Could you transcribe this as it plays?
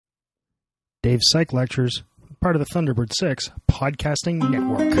Dave's Psych Lectures, part of the Thunderbird 6 podcasting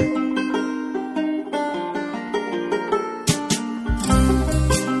network.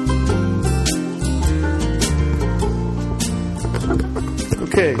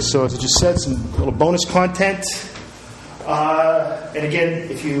 Okay, so as I just said, some little bonus content. And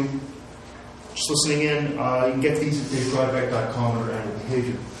again, if you just listening in, you can get these at davebrodbeck.com under Animal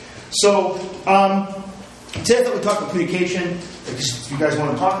Behavior. So, today I thought we'd talk about communication, if you guys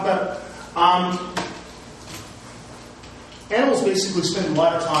want to talk about it. Animals basically spend a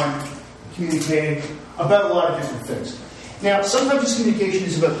lot of time communicating about a lot of different things. Now, sometimes this communication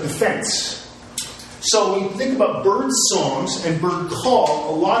is about defense. So when you think about bird songs and bird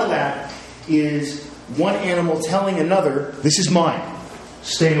call, a lot of that is one animal telling another, this is mine,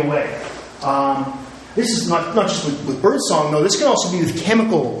 stay away. This is not just with bird song, though. This can also be with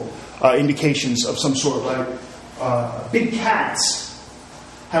chemical indications of some sort. Like big cats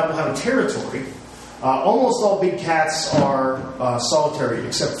have a territory. Almost all big cats are solitary,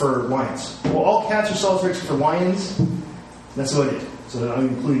 except for lions. Well, all cats are solitary except for lions. That's about it. So I'm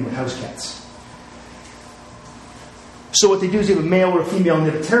including the house cats. So what they do is they have a male or a female in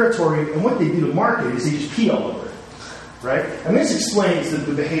their territory, and what they do to mark it is they just pee all over it. Right? And this explains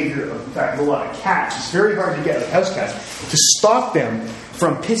the behavior of, in fact, a lot of cats. It's very hard to get, like house cats, to stop them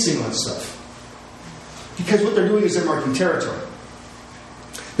from pissing on stuff. Because what they're doing is they're marking territory.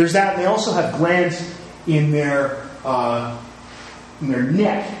 There's that, and they also have glands in their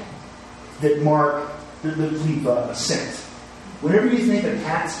neck that leave a scent. Whenever you think a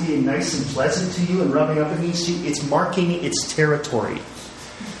cat's being nice and pleasant to you and rubbing up against you, it's marking its territory.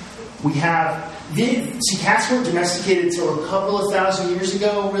 We have... See, cats weren't domesticated until a couple of thousand years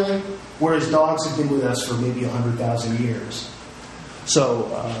ago, really, whereas dogs have been with us for maybe 100,000 years. So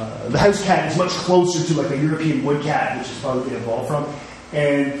the house cat is much closer to like a European wood cat, which is probably they evolved from,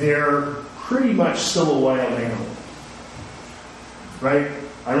 and they're pretty much still a wild animal. Right?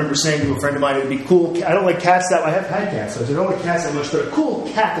 I remember saying to a friend of mine, it would be cool. I don't like cats that I have had cats. So I said, I don't like cats that much, but a cool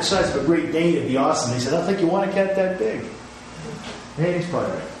cat the size of a Great Dane would be awesome. They said, I don't think you want a cat that big. And he's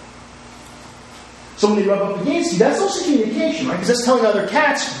probably right. So when they rub up against you, that's also communication, right? Because that's telling other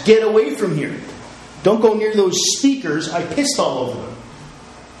cats, get away from here. Don't go near those speakers. I pissed all over them.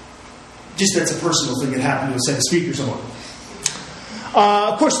 Just that's a personal thing that happened to a set of speakers somewhere.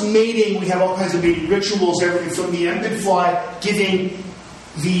 Of course, mating, we have all kinds of mating rituals, everything from the emperor fly giving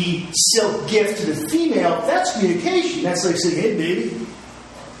the silk gift to the female. That's communication. That's like saying, hey, baby.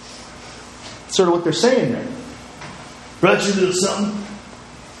 That's sort of what they're saying there. Brought you a little something.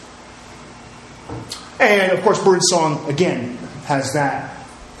 And, of course, birdsong, again, has that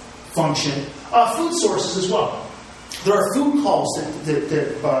function. Food sources as well. There are food calls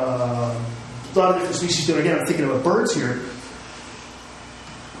that a lot of different species do. Again, I'm thinking about birds here.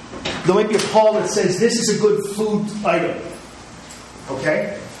 There might be a call that says, this is a good food item.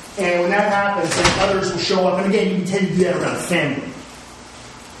 Okay? And when that happens, then others will show up. And again, you tend to do that around family.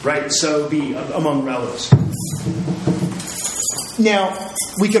 Right? So be among relatives. Now,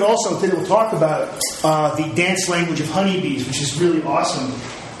 we could also, today we'll talk about the dance language of honeybees, which is really awesome.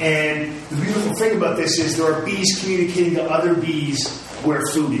 And the beautiful thing about this is there are bees communicating to other bees where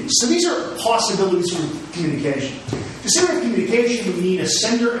food is. So these are possibilities for communication. To say we have communication, we need a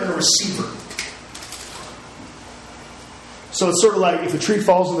sender and a receiver. So it's sort of like if a tree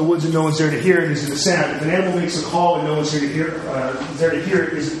falls in the woods and no one's there to hear it, is it a sound? If an animal makes a call and no one's there to hear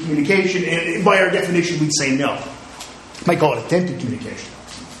it, is it communication? And by our definition, we'd say no. Might call it attempted communication.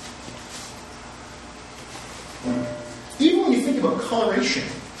 Even when you think about coloration,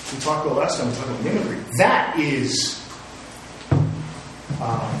 we talked about last time, we talked about mimicry. That is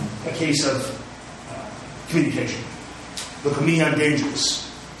a case of communication. Look at me, I'm dangerous.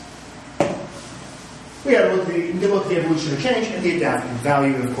 We got to look at the evolution of change and the adaptive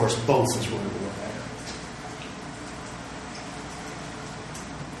value, and of course, both is what we're looking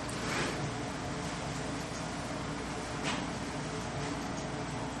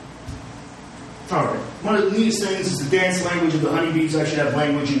at. All right. One of the neatest things is the dance language of the honeybees. I should have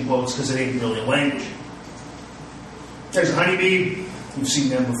language in quotes because it ain't really a language. There's a honeybee. You've seen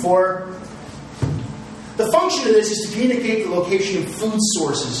them before. The function of this is to communicate the location of food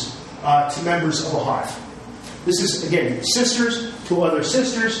sources to members of a hive. This is, again, sisters to other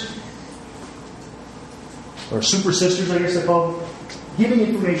sisters, or super sisters, I guess they call them, giving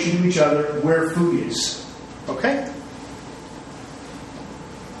information to each other where food is. Okay?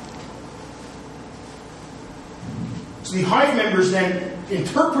 So the hive members then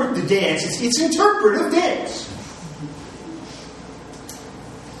interpret the dance. It's interpretive dance.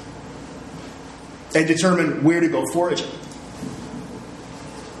 And determine where to go foraging.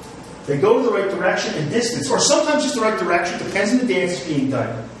 They go to the right direction and distance, or sometimes just the right direction, depends on the dance that's being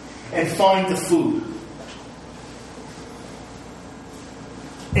done, and find the food.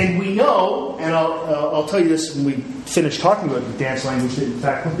 And we know, and I'll tell you this when we finish talking about the dance language, that in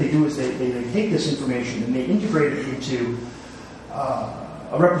fact what they do is they take this information and they integrate it into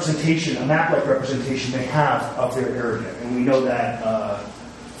a representation, a map-like representation they have of their area. And we know that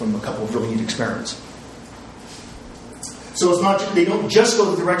from a couple of really neat experiments. So it's not, they don't just go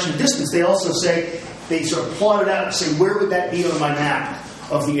the direction of distance, they also say, they sort of plot it out and say, where would that be on my map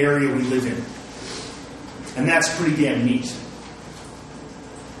of the area we live in? And that's pretty damn neat.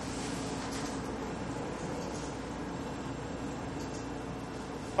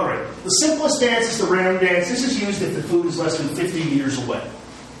 Alright, the simplest dance is the round dance. This is used if the food is less than 50 meters away.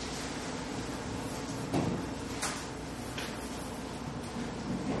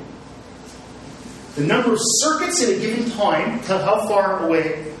 The number of circuits at a given time tell how far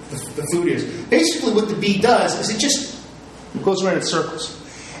away the food is. Basically what the bee does is it just goes around in circles.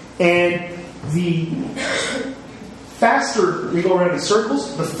 And the faster they go around in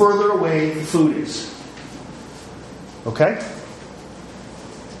circles, the further away the food is. Okay?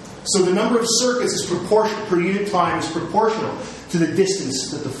 So the number of circuits is proportional per unit time is proportional to the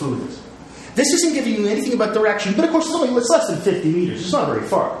distance that the food is. This isn't giving you anything about direction, but of course it's less than 50 meters. It's not very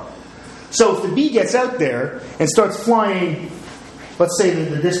far. So if the bee gets out there and starts flying, let's say that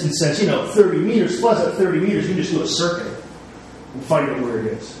the distance says, 30 meters, plus at 30 meters, you can just do a circuit and find out where it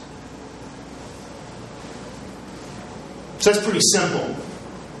is. So that's pretty simple.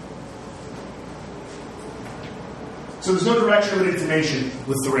 So there's no direction with information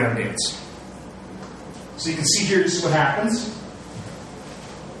with the round dance. So you can see here, this is what happens.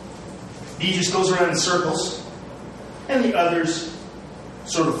 Bee just goes around in circles, and the others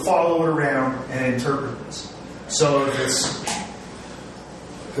sort of follow it around and interpret this. So if it's,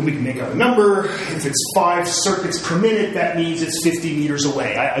 and we can make out a number, if it's 5 circuits per minute, that means it's 50 meters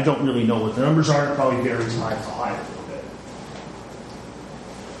away. I don't really know what the numbers are. It probably varies high to high a little bit.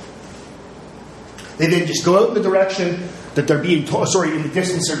 They then just go out in the direction that they're being told, in the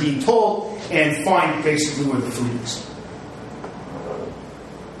distance they're being told, and find basically where the food is.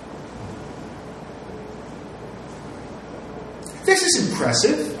 This is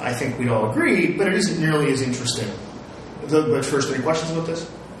impressive, I think we'd all agree, but it isn't nearly as interesting. But first, any questions about this?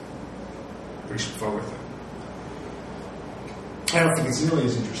 Pretty straightforward. I don't think it's nearly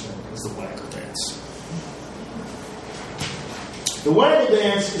as interesting as the waggle dance. The waggle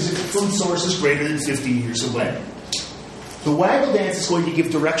dance is if the food source is greater than 50 meters away. The waggle dance is going to give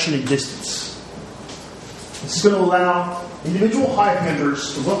direction and distance. This is going to allow individual hive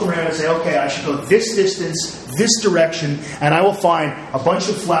members to look around and say, okay, I should go this distance, this direction, and I will find a bunch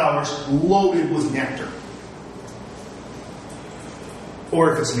of flowers loaded with nectar.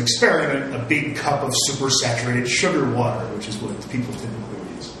 Or if it's an experiment, a big cup of supersaturated sugar water, which is what people typically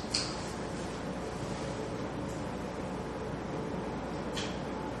use.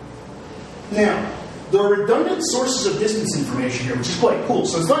 Now, there are redundant sources of distance information here, which is quite cool.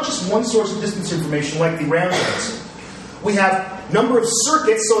 So it's not just one source of distance information like the round dance. We have number of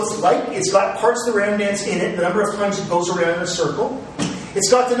circuits, so it's got parts of the round dance in it, the number of times it goes around in a circle. It's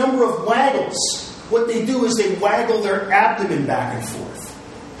got the number of waggles. What they do is they waggle their abdomen back and forth.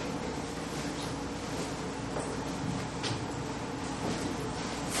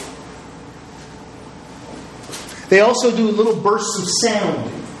 They also do little bursts of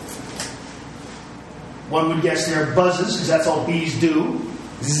sound. One would guess they're buzzes, because that's all bees do.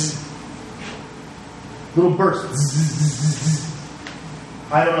 Zzz. Little bursts. Zzz.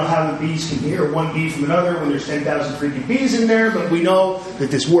 I don't know how the bees can hear one bee from another when there's 10,000 freaking bees in there, but we know that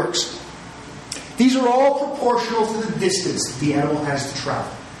this works. These are all proportional to the distance that the animal has to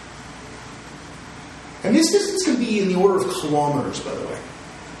travel. And this distance can be in the order of kilometers, by the way.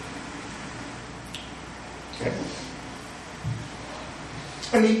 Okay.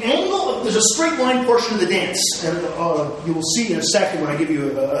 And the angle, there's a straight line portion of the dance, and you will see in a second when I give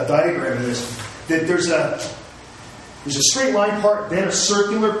you a diagram of this, that there's a straight line part, then a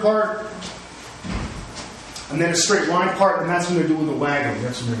circular part, and then a straight line part, and that's when they're doing the waggling.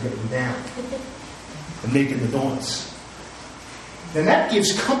 That's when they're getting down and making the donuts. Then that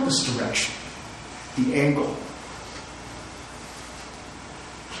gives compass direction, the angle.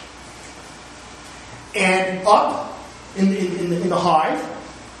 And up in the hive,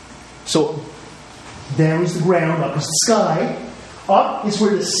 so down is the ground, up is the sky. Up is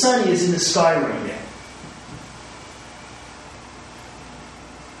where the sun is in the sky right now.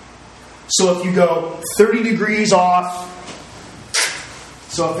 So if you go 30 degrees off,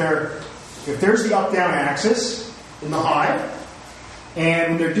 so if there's the up-down axis in the hive,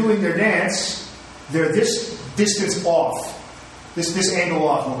 And when they're doing their dance, they're this distance off. This angle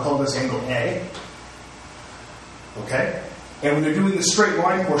off, we'll call this angle A. Okay? And when they're doing the straight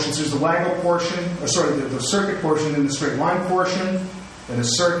line portions, there's the waggle portion, the circuit portion, then the straight line portion, then a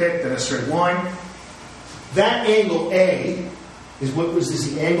circuit, then a straight line. That angle A is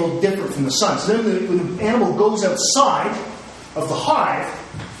the angle different from the sun. So then when the animal goes outside of the hive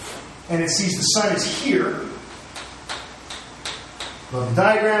and it sees the sun is here, well, the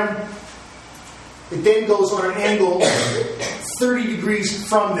diagram, it then goes on an angle 30 degrees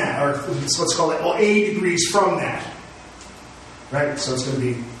from that, or let's call it 80 degrees from that. Right? So it's going to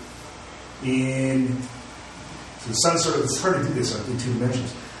be so the sun's it's hard to do this in 2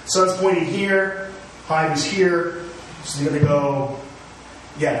 dimensions. Sun's pointing here, hive is here, so they're going to go,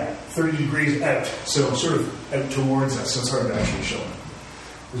 30 degrees out. So sort of out towards us, so it's hard to actually show it.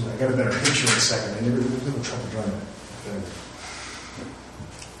 I got a better picture in a second. I never tried to draw that.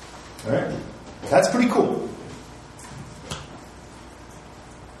 Alright? That's pretty cool.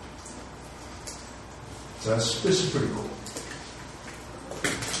 So this is pretty cool.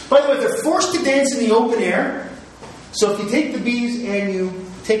 By the way, they're forced to dance in the open air. So if you take the bees and you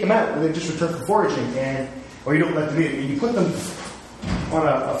take them out, and they just return for foraging, or you don't let them in, and you put them on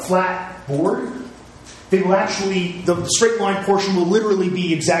a flat board, they will actually, the straight line portion will literally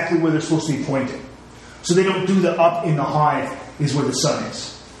be exactly where they're supposed to be pointing. So they don't do the up in the hive is where the sun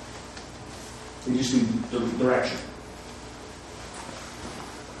is. They just do the direction.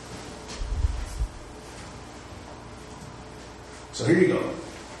 So here you go.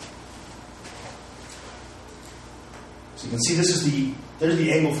 So you can see there's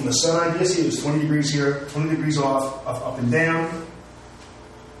the angle from the sun. You see there's 20 degrees here, 20 degrees off, up and down.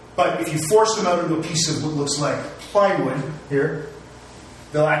 But if you force them out into a piece of what looks like plywood here,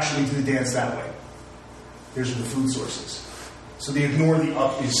 they'll actually do the dance that way. Here's the food sources. So they ignore the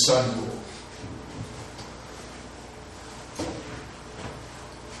up is sun rule.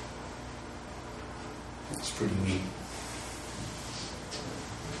 It's pretty neat.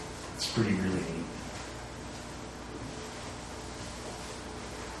 It's pretty really neat.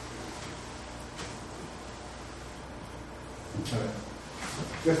 All right.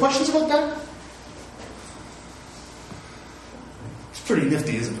 You have questions about that? It's pretty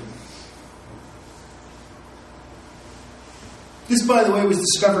nifty, isn't it? This, by the way, was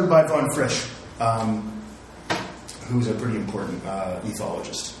discovered by von Frisch, who's a pretty important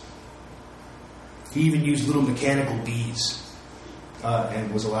ethologist. He even used little mechanical bees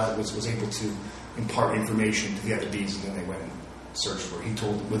and was able to impart information to the other bees, and then they went and searched for it. He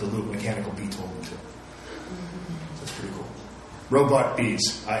told with a little mechanical bee told them to. That's pretty cool. Robot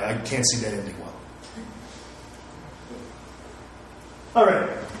bees. I can't see that ending well. All right.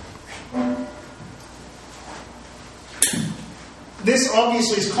 This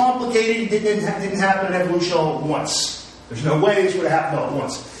obviously is complicated. It didn't happen in evolution all at once. There's no way this would have happened all at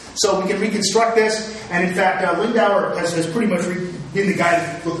once. So we can reconstruct this, and in fact, Lindauer has pretty much been the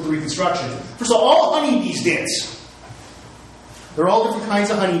guy to look at the reconstruction. First of all honeybees dance. There are all different kinds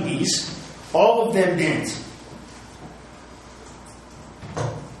of honeybees. All of them dance.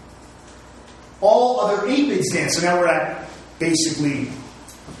 All other apids dance. So now we're at basically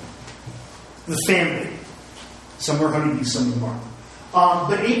the family. Some are honeybees, some of them aren't.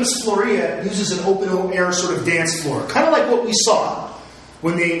 But Apis florea uses an open air sort of dance floor, kind of like what we saw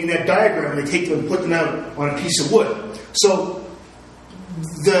when in that diagram, they take them and put them out on a piece of wood. So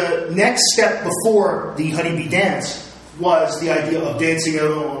the next step before the honeybee dance was the idea of dancing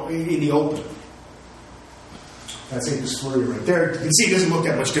out in the open. That's Apis florea right there. You can see it doesn't look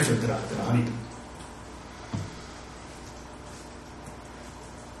that much different than a honeybee.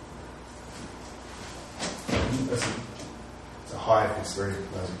 It's a hive. It's very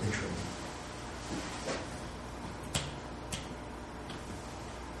lousy picture.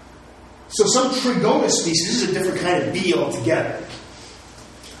 So some Trigona species, this is a different kind of bee altogether.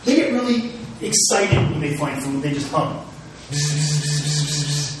 They get really excited when they find food. They just hum.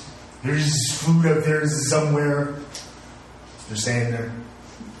 There's food out there somewhere. They're saying there.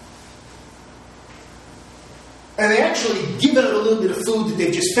 And they actually give out a little bit of food that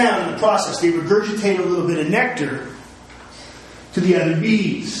they've just found in the process. They regurgitate a little bit of nectar to the other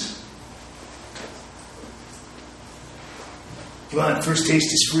bees. Come on, first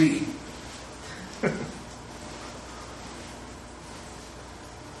taste is free.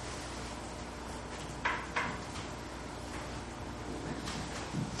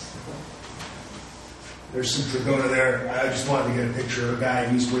 There's some Trigona there. I just wanted to get a picture of a guy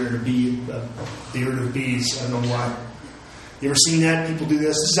who's wearing a beard of bees. I don't know why. You ever seen that? People do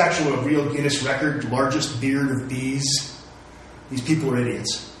this. This is actually a real Guinness record, largest beard of bees. These people are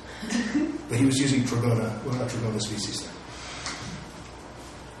idiots. But he was using Trigona, well, not Trigona species there.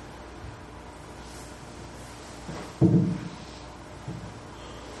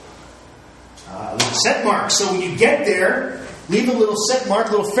 Little scent mark. So when you get there, leave a little scent mark,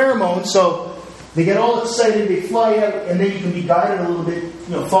 a little pheromone, so they get all excited, they fly out, and then you can be guided a little bit,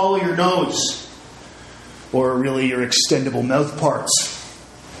 follow your nose. Or really your extendable mouth parts.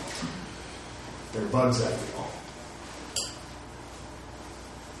 They're bugs after all.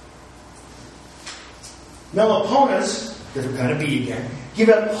 Melaponas, different kind of bee again, give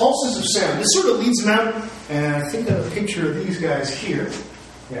out pulses of sound. This sort of leads them out, and I think I have a picture of these guys here.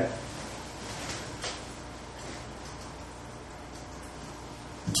 Yeah.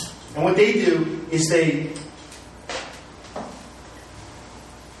 And what they do is they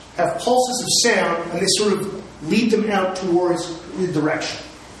have pulses of sound, and they sort of lead them out towards the direction.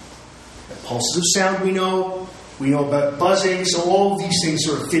 The pulses of sound we know about buzzing, so all of these things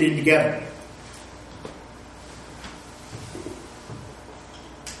sort of fit in together.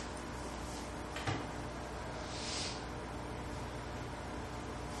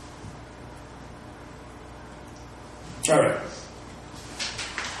 All right.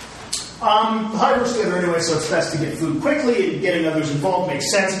 The hive works together anyway, so it's best to get food quickly, and getting others involved makes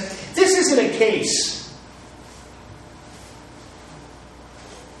sense. This isn't a case.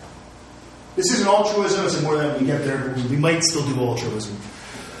 This isn't altruism. It's more than we get there. We might still do altruism.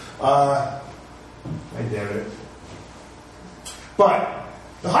 I doubt it. But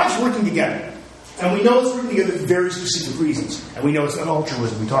the hive's working together. And we know it's working together for very specific reasons. And we know it's not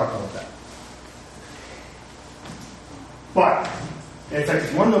altruism. We talked about that. But, in fact,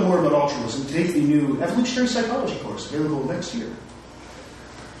 if you want to know more about altruism, take the new evolutionary psychology course available next year.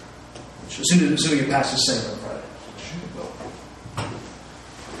 Assuming it passes Senate on Friday.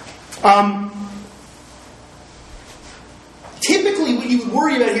 Typically, what you would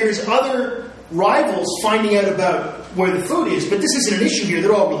worry about here is other rivals finding out about where the food is, but this isn't an issue here.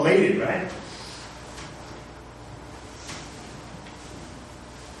 They're all related, right?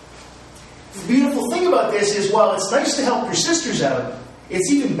 The beautiful thing about this is, while it's nice to help your sisters out,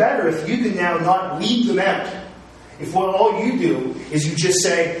 it's even better if you can now not lead them out. If what all you do is you just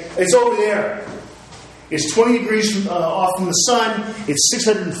say, it's over there. It's 20 degrees off from the sun. It's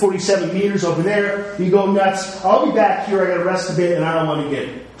 647 meters over there. You go nuts. I'll be back here. I got to rest a bit, and I don't want to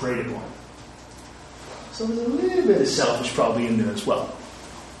get preyed upon. So there's a little bit of selfish probably in there as well.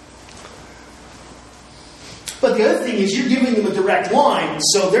 But the other thing is you're giving them a direct line,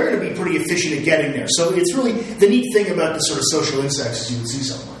 so they're going to be pretty efficient at getting there. So it's really the neat thing about the sort of social insects is you can see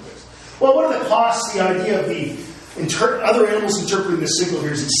something like this. Well, what are the costs? The idea of the other animals interpreting the signal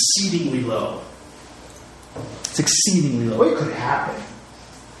here is exceedingly low. It's exceedingly low. It could happen.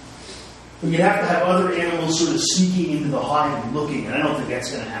 But you'd have to have other animals sort of sneaking into the hive and looking, and I don't think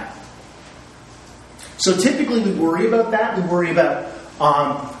that's going to happen. So typically we worry about that. We worry about,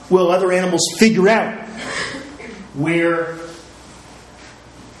 will other animals figure out the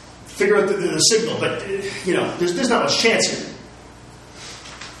signal, but there's not much chance here.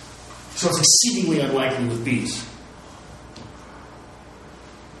 So it's exceedingly unlikely with bees.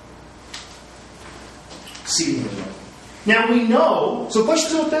 Exceedingly unlikely. Now we know, so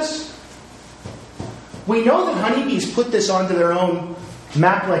questions about this? We know that honeybees put this onto their own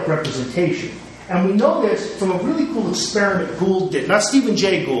map-like representation. And we know this from a really cool experiment Gould did. Not Stephen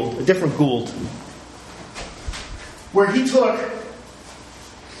Jay Gould, a different Gould. Where there's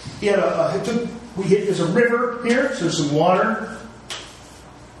a river here, so there's some water.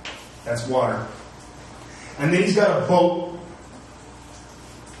 That's water. And then he's got a boat.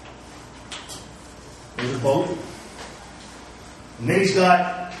 There's a boat. And then he's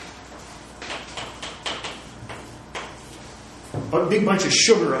got a big bunch of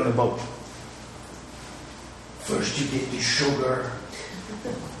sugar on the boat. First you get the sugar.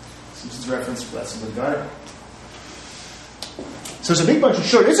 Simpsons reference, but somebody got it. So there's a big bunch of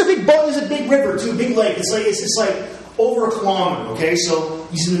sugar. There's a big boat, there's a big river too, a big lake. It's like over a kilometer, okay? So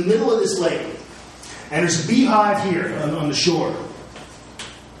he's in the middle of this lake. And there's a beehive here on the shore.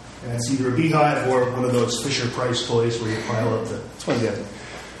 And it's either a beehive or one of those Fisher-Price toys where you pile up it's one of the other.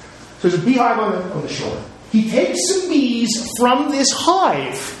 So there's a beehive on the shore. He takes some bees from this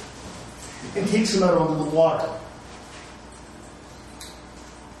hive and takes them out onto the water.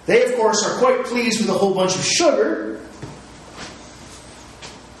 They, of course, are quite pleased with a whole bunch of sugar.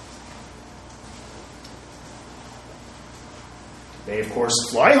 They, of course,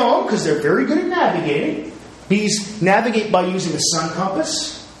 fly home because they're very good at navigating. Bees navigate by using a sun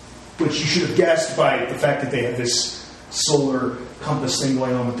compass, which you should have guessed by the fact that they have this solar compass thing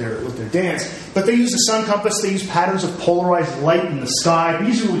going on with their dance. But they use the sun compass. They use patterns of polarized light in the sky.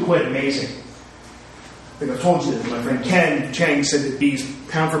 Bees are really quite amazing. I think I've told you that my friend Ken Chang said that bees,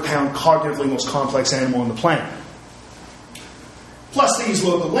 pound for pound, cognitively most complex animal on the planet. Plus, they use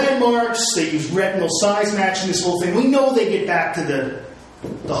local landmarks. They use retinal size matching, this whole thing. We know they get back to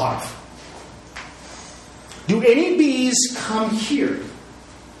the hive. Do any bees come here?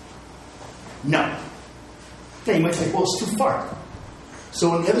 No. Now you might think, well, it's too far.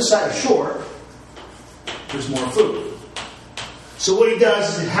 So on the other side of shore, there's more food. So what he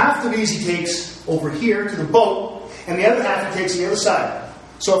does is half the bees he takes over here to the boat, and the other half he takes on the other side.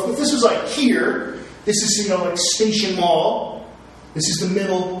 So if this was like here, this is, like Station Mall. This is the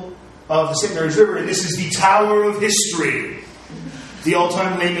middle of the St. Mary's River, and this is the Tower of History. The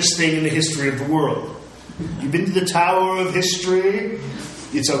all-time lamest thing in the history of the world. You've been to the Tower of History?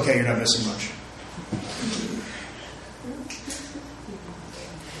 It's okay, you're not missing much.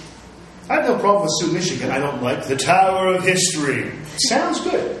 I have no problem with Sioux, Michigan. I don't like the Tower of History. It sounds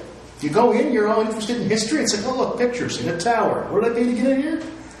good. You go in, you're all interested in history. It's like, oh, look, pictures in a tower. Where did I pay to get in here?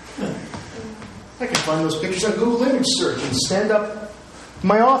 I can find those pictures on Google Image Search and stand up in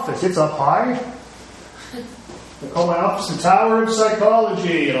my office. It's up high. I call my office the Tower of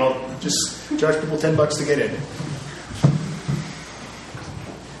Psychology, and I'll just charge people $10 to get in.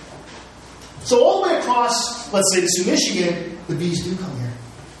 So all the way across, let's say, to Michigan, the bees do come here.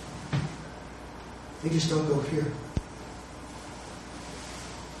 They just don't go here.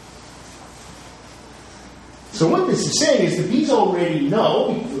 So what this is saying is the bees already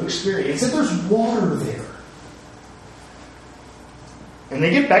know, through experience, that there's water there. And they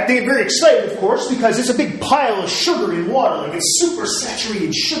get back, they get very excited, of course, because it's a big pile of sugar in water. Like it's super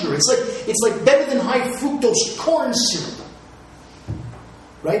saturated sugar. It's like better than high fructose corn syrup.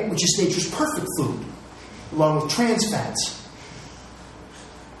 Right? Which is nature's perfect food. Along with trans fats.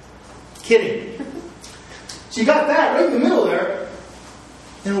 Kidding. So you got that right in the middle there.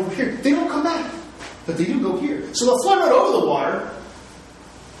 And over here. They don't come back. But they do go here. So they'll fly right over the water.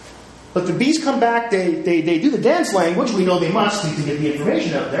 But the bees come back, they do the dance language. We know they must to get the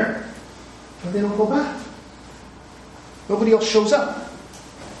information out there. But they don't go back. Nobody else shows up.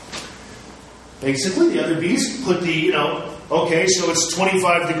 Basically, the other bees put the, okay, so it's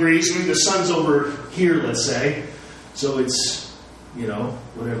 25 degrees. Maybe the sun's over here, let's say. So it's,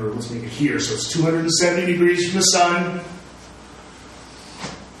 whatever, let's make it here. So it's 270 degrees from the sun.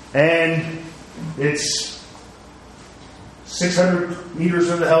 And it's 600 meters,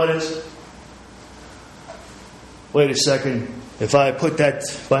 whatever the hell it is. Wait a second. If I put that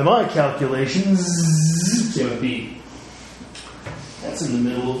by my calculations, it's going to be. That's in the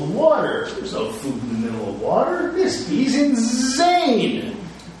middle of the water. There's no food in the middle of water. This bee's insane.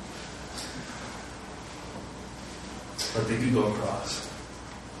 But they do go across.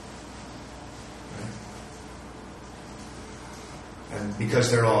 And because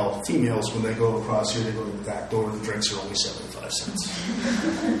they're all females, when they go across here, they go to the back door. The drinks are only 75 cents.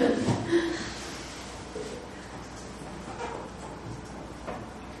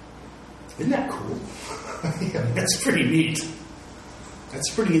 Isn't that cool? Yeah, that's pretty neat.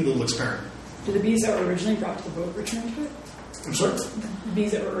 That's a pretty neat little experiment. Did the bees that were originally brought to the boat return to it? I'm sorry? The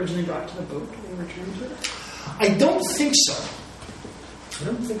bees that were originally brought to the boat, did they return to it? I don't think so. I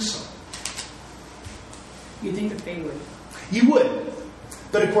don't think so. You'd think that they would. You would.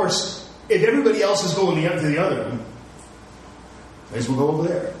 But of course, if everybody else is going to the other one, may as well go over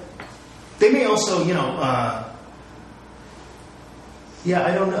there. They may also, I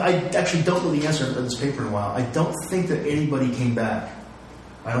don't know. I actually don't know the answer. I haven't read this paper in a while. I don't think that anybody came back.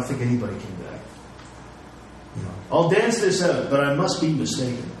 I don't think anybody came back. I'll dance this out, but I must be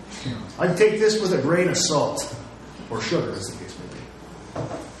mistaken. I'd take this with a grain of salt. Or sugar, as the case may be.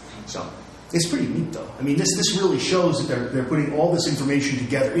 So, it's pretty neat, though. I mean, this really shows that they're putting all this information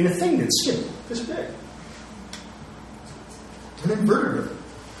together in a thing that's this big. An invertebrate.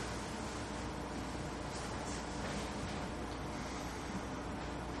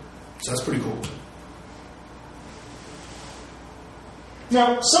 So that's pretty cool.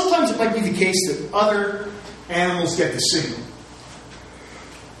 Now, sometimes it might be the case that other animals get the signal.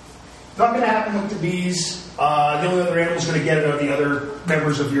 Not going to happen with the bees. The only other animals going to get it are the other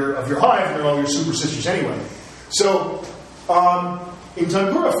members of your hive, and they're all your super sisters anyway. So, in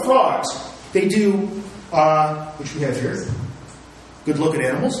Tangura frogs, they do, which we have here, good looking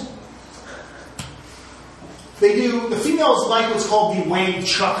animals. The females like what's called the Wang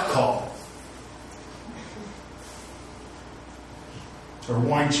Chuck call. Or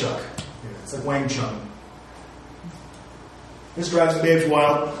Wang Chuck. Yeah, it's like Wang Chung. This drives the babes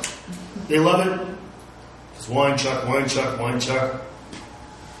wild. They love it. It's wine chuck, wine chuck, wine chuck.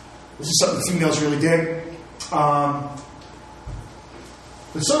 This is something females really dig. But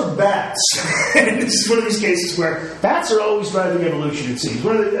so are bats. And this is one of these cases where bats are always driving evolution, it seems.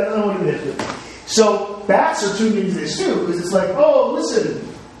 I don't know what it is. So bats are tuned into this too, because it's like, oh, listen,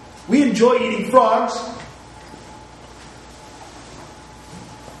 we enjoy eating frogs.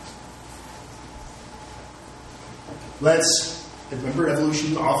 Let's, remember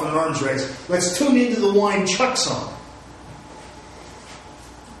evolution often an arms race, let's tune into the wine chuck song.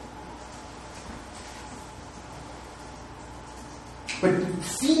 But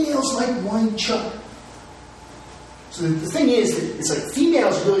females like wine chuck. So the thing is that it's like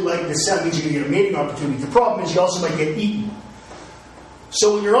females really like this sound, means you're going to get a mating opportunity. The problem is you also might get eaten.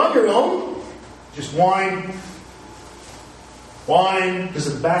 So when you're on your own, just whine,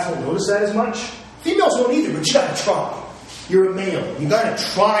 because the bats won't notice that as much. Females won't either, but you got to try. You're a male. You got to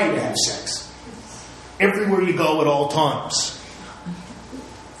try to have sex everywhere you go at all times.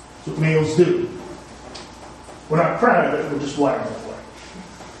 That's what males do. We're not proud of it. We're just wired that way.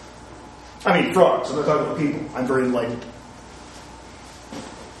 I mean, frogs. I'm not talking about people. I'm very enlightened.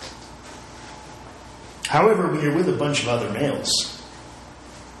 However, when you're with a bunch of other males,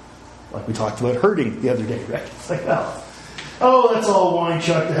 like we talked about herding the other day, right? It's like, oh, that's all wine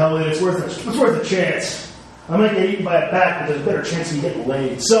chuck, the hell with it. It's worth a chance. I might get eaten by a bat, but there's a better chance of me getting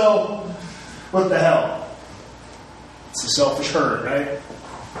laid. So, what the hell? It's a selfish herd, right?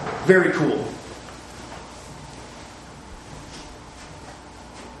 Very cool.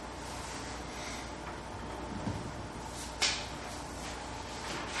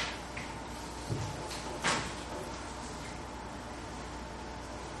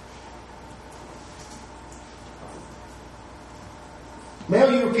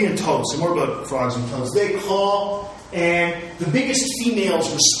 Male European toads, so more about frogs and toads, they call, and the biggest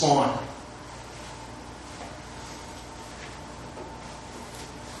females respond.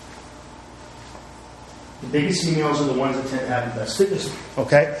 The biggest females are the ones that tend to have the best fitness.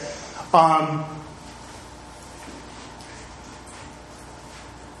 Okay?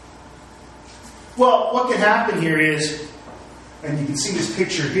 Well, what can happen here is, and you can see this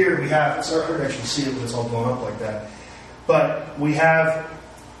picture here, we have, it's hard to actually see it when it's all blown up like that. But we have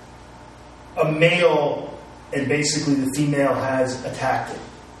a male, and basically the female has attacked it.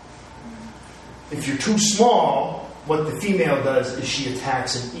 If you're too small, what the female does is she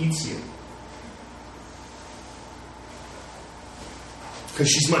attacks and eats you. Because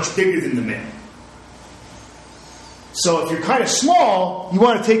she's much bigger than the male. So if you're kind of small, you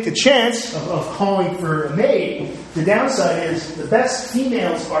want to take the chance of calling for a mate. The downside is the best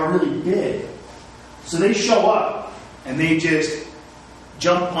females are really big. So they show up. And they just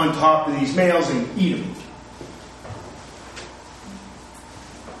jump on top of these males and eat them.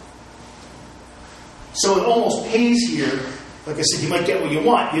 So it almost pays here. Like I said, you might get what you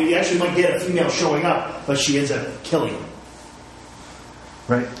want. You actually might get a female showing up, but she ends up killing you.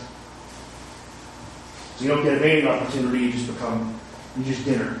 Right? So you don't get a mating opportunity, you just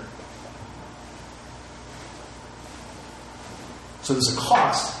get her. So there's a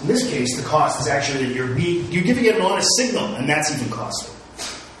cost. In this case, the cost is actually that you're giving it an honest signal, and that's even costly.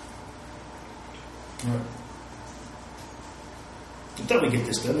 All right. I thought we'd get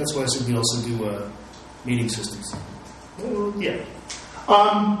this done. That's why I said we also do meeting systems. Yeah.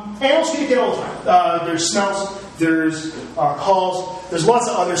 Animals communicate all the time. There's smells, there's calls, there's lots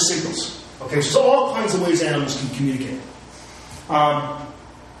of other signals. Okay, so there's all kinds of ways animals can communicate.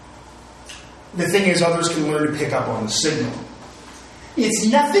 The thing is, others can learn to pick up on the signal. It's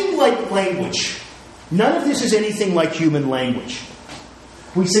nothing like language. None of this is anything like human language.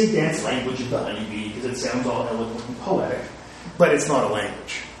 We say dance language of the honeybee because it sounds all eloquent and poetic, but it's not a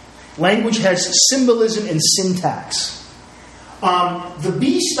language. Language has symbolism and syntax. The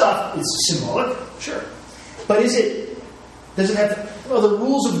bee stuff is symbolic, sure. But does it have the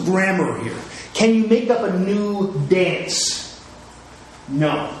rules of grammar here? Can you make up a new dance?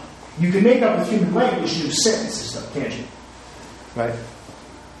 No. You can make up with human language new sentences, though, can't you? Right?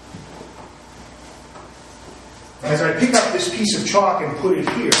 As I pick up this piece of chalk and put it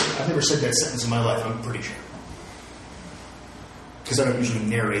here, I've never said that sentence in my life, I'm pretty sure. Because I don't usually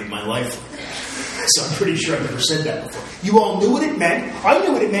narrate my life like that. So I'm pretty sure I've never said that before. You all knew what it meant. I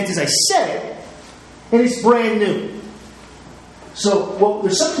knew what it meant as I said it. And it's brand new. So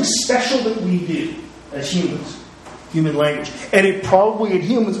there's something special that we do as humans. Human language. And it probably, in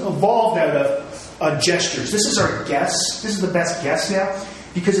humans, evolved out of gestures. This is our guess. This is the best guess now.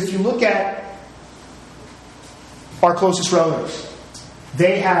 Because if you look at our closest relatives,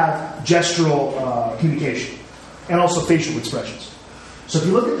 they have gestural communication. And also facial expressions. So if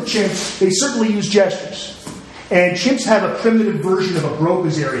you look at the chimps, they certainly use gestures. And chimps have a primitive version of a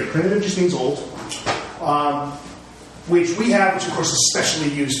Broca's area. Primitive just means old. Which we have, which of course is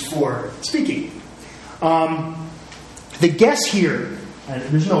specially used for speaking. The guess here, and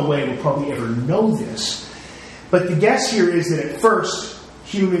there's no way we'll probably ever know this, but the guess here is that at first,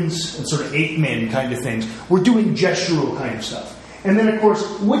 humans and sort of ape men kind of things were doing gestural kind of stuff. And then, of course,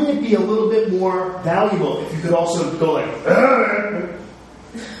 wouldn't it be a little bit more valuable if you could also go like,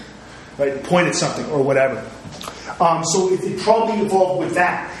 right, point at something or whatever. So it probably evolved with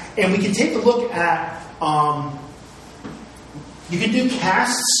that. And we can take a look at, you can do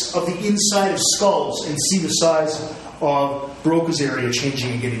casts of the inside of skulls and see the size of Broca's area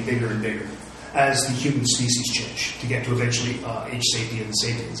changing and getting bigger and bigger as the human species change to get to eventually H.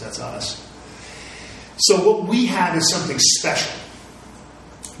 sapiens, that's us. So what we have is something special.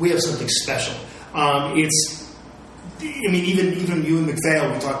 We have something special. Even Ewan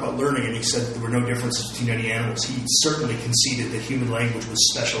MacPhail, we talked about learning, and he said that there were no differences between any animals. He certainly conceded that human language was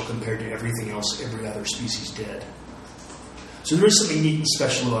special compared to everything else every other species did. So there is something neat and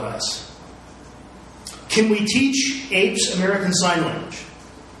special about us. Can we teach apes American Sign Language?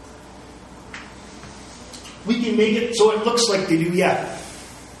 We can make it so it looks like they do, yeah.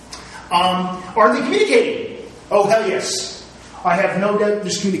 Are they communicating? Oh, hell yes. I have no doubt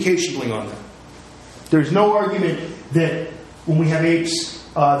there's communication going on there. There's no argument that when we have apes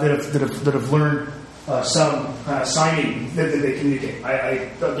that have learned some signing that they communicate.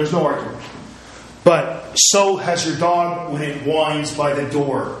 There's no argument. But so has your dog when it whines by the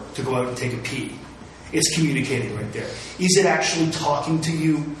door to go out and take a pee. It's communicating right there. Is it actually talking to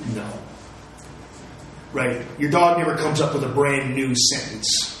you? No. Right? Your dog never comes up with a brand new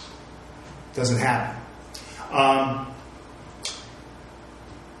sentence. Doesn't happen.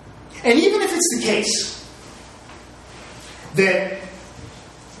 And even if it's the case that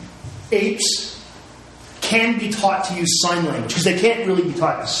apes can be taught to use sign language, because they can't really be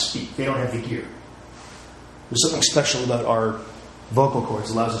taught to speak. They don't have the gear. There's something special about our vocal cords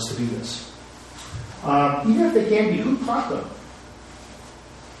that allows us to do this. Even if they can be, who taught them?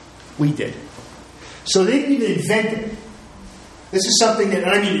 We did. So they didn't even invent it. This is something that,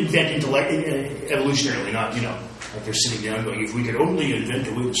 and I mean invent evolutionarily, not, like they're sitting down going, if we could only invent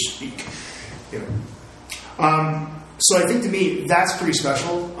a way to speak. So I think to me, that's pretty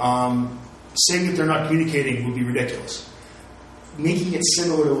special. Saying that they're not communicating would be ridiculous. Making it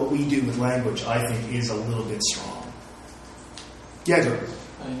similar to what we do with language, I think, is a little bit strong. Yeah, Joe.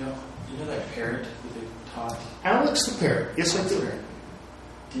 You know that parrot that they taught? Alex the parrot. Yes, I do.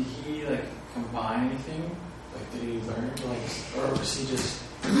 Did he, combine anything? Did he learn? Or was he just...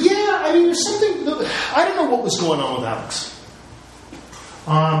 Yeah, there's something... I don't know what was going on with Alex.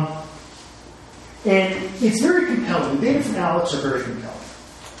 And it's very compelling. The data from Alex are very compelling.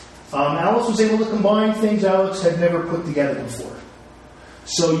 Alex was able to combine things Alex had never put together before.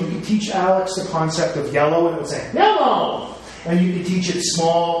 So you could teach Alex the concept of yellow, and it would say, yellow! And you could teach it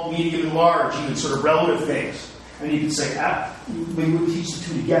small, medium, and large, even sort of relative things. And you could say, we would teach the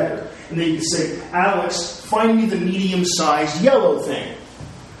two together. And then you could say, Alex, find me the medium-sized yellow thing.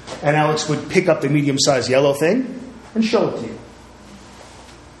 And Alex would pick up the medium-sized yellow thing and show it to you.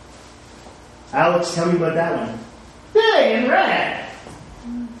 Alex, tell me about that one. Big and red.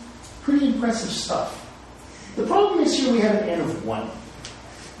 Pretty impressive stuff. The problem is here we have an N of 1.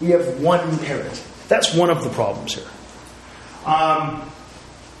 We have one parrot. That's one of the problems here. I've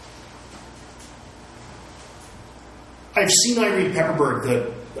seen Irene Pepperberg,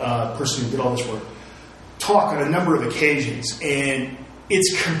 the person who did all this work, talk on a number of occasions, and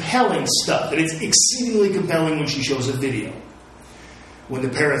it's compelling stuff. And it's exceedingly compelling when she shows a video. When the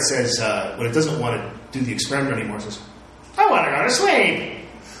parrot says, when it doesn't want to do the experiment anymore, it says, I want to go to sleep.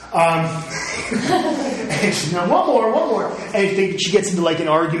 And she, now one more. And she gets into an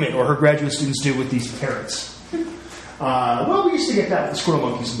argument, or her graduate students do, with these parrots. Well, we used to get that with the squirrel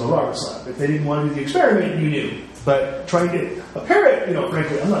monkeys in the Roberts lab. If they didn't want to do the experiment, you knew. But trying to... A parrot,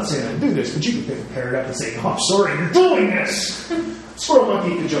 frankly, I'm not saying I do this, but you can pick a parrot up and say, I'm sorry, you're doing this. Squirrel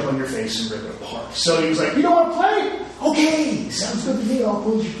monkey could jump on your face and rip it apart. So he was like, you don't want to play? Okay, sounds good to me. I'll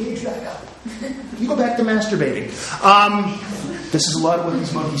close your cage back up. You go back to masturbating. This is a lot of what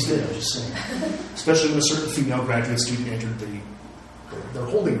these monkeys did, I'm just saying. Especially when a certain female graduate student entered their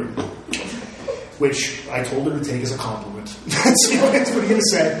holding room, which I told her to take as a compliment. That's what I'm going to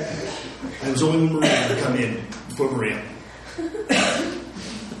say. And it was only when Maria had to come in, before Maria.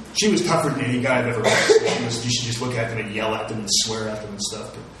 She was tougher than any guy I've ever met. You should just look at them and yell at them and swear at them and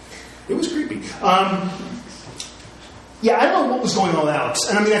stuff. But it was creepy. Yeah, I don't know what was going on with Alex.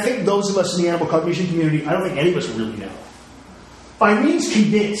 And I think those of us in the animal cognition community, I don't think any of us really know. Irene's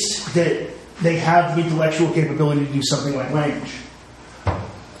convinced that they have the intellectual capability to do something like language.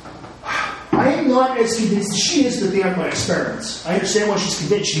 I am not as convinced as she is that they aren't my experiments. I understand why she's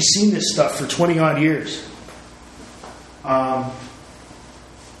convinced. She's seen this stuff for 20-odd years.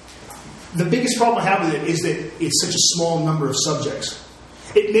 The biggest problem I have with it is that it's such a small number of subjects.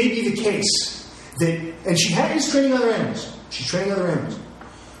 It may be the case that, and she is training other animals. She's training other animals.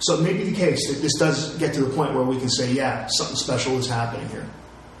 So it may be the case that this does get to the point where we can say, yeah, something special is happening here.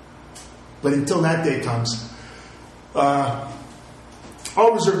 But until that day comes,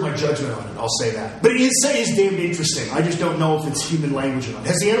 I'll reserve my judgment on it. I'll say that. But it is damned interesting. I just don't know if it's human language or not.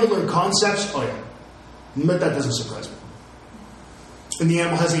 Has the animal learned concepts? Oh, yeah. But that doesn't surprise me. And the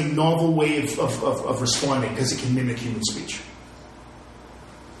animal has a novel way of responding because it can mimic human speech.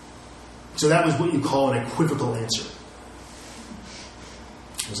 So that was what you call an equivocal answer.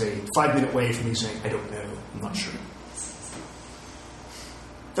 It was a 5-minute way from me saying, I don't know, I'm not sure.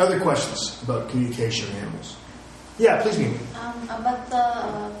 Other questions about communication in animals? Yeah, please, Mimi. But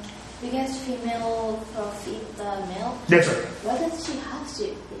the biggest female feed the male. That's right. Why does she have to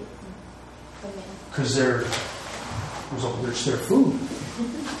feed the male? Because they're their food.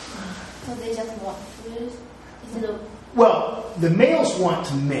 So they just want food instead of. Well, the males want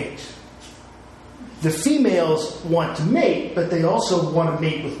to mate. The females want to mate, but they also want to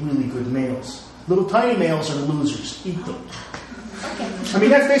mate with really good males. Little tiny males are losers. Eat them. Okay. I mean,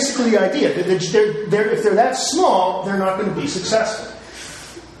 that's basically the idea. If they're that small, they're not going to be successful.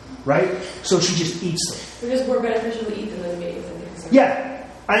 Right? So she just eats them. They're just more beneficial to eat than to mate with them. Yeah.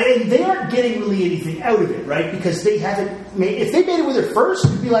 And they aren't getting really anything out of it, right? Because they haven't made... If they mated with her first,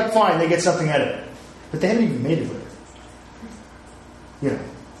 it'd be like, fine, they get something out of it. But they haven't even mated with her. You know.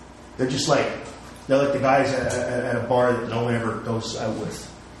 They're just like... They're like the guys at a bar that no one ever goes out with.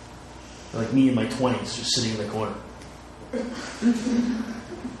 They're like me in my 20s, just sitting in the corner.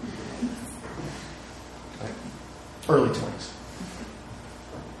 Early 20s.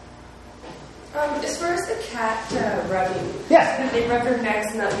 As far as the cat rubbing, Yeah. they rub their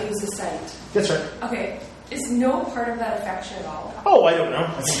necks and that leaves the scent. That's right. Okay, is no part of that affection at all? Oh, I don't know.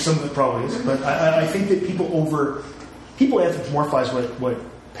 I think some of it probably is. But I think that people anthropomorphize what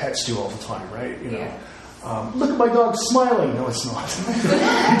pets do all the time, right? You know. Yeah. Look at my dog smiling. No, it's not.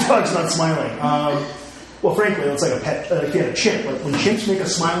 Your dog's not smiling. Well, frankly, it's like a pet. If you had a chimp, like when chimps make a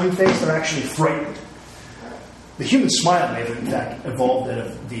smiling face, they're actually frightened. The human smile may have, in fact, evolved out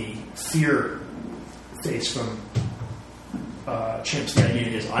of the fear face from chimps. The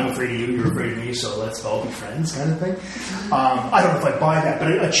idea is, I'm afraid of you, you're afraid of me, so let's all be friends, kind of thing. I don't know if I buy that,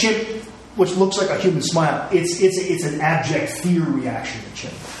 but a chimp, which looks like a human smile, it's an abject fear reaction to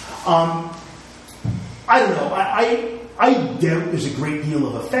chimp. I don't know. I doubt there's a great deal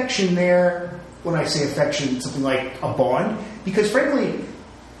of affection there. When I say affection, something like a bond, because frankly,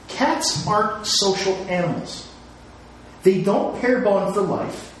 cats aren't social animals. They don't pair bond for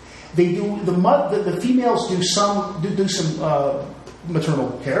life. They do the females do some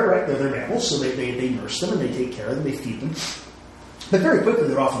maternal care, right? They're mammals, so they nurse them and they take care of them, they feed them. But very quickly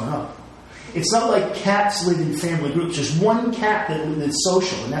they're off on their own. It's not like cats live in family groups. There's one cat that's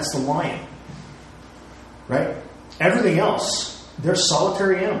social, and that's the lion. Right? Everything else, they're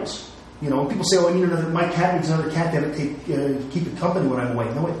solitary animals. You know, when people say, "Oh, I need my cat needs another cat to keep it company when I'm away."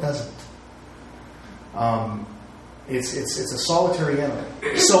 No, it doesn't. It's a solitary animal.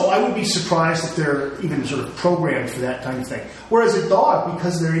 So I would be surprised if they're even sort of programmed for that kind of thing. Whereas a dog,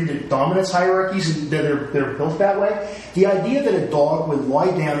 because they're into dominance hierarchies and they're built that way, the idea that a dog would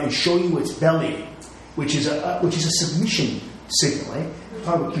lie down and show you its belly, which is a submission signal, right? We're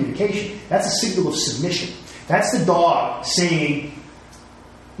talking about communication. That's a signal of submission. That's the dog saying,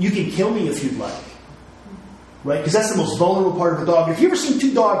 "You can kill me if you'd like," right? Because that's the most vulnerable part of a dog. Have you ever seen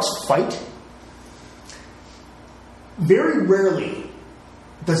two dogs fight? Very rarely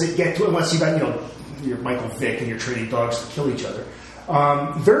does it get to, unless you've got, you're Michael Vick and you're training dogs to kill each other.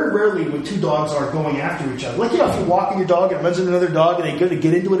 Very rarely when two dogs are going after each other. Like, if you're walking your dog and it runs into another dog and they go to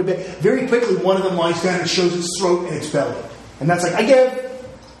get into it a bit, very quickly one of them lies down and shows its throat and its belly. And that's like, I give.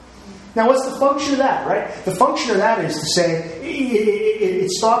 Now, what's the function of that, right? The function of that is to say it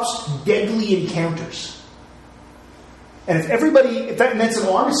stops deadly encounters. And if that's an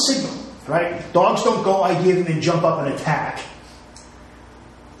honest signal, right? Dogs don't go, I give, and then jump up and attack.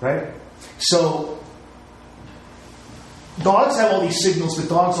 Right? So, dogs have all these signals, but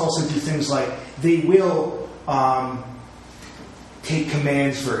dogs also do things like they will take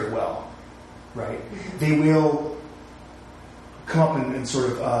commands very well. Right? They will come up and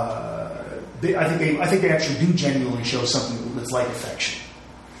sort of... I think they actually do genuinely show something that's like affection.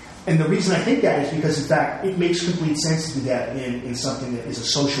 And the reason I think that is because, in fact, it makes complete sense to do that in something that is a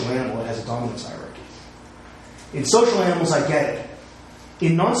social animal that has a dominance hierarchy. In social animals, I get it.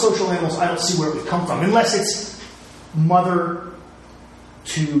 In non-social animals, I don't see where it would come from, unless it's mother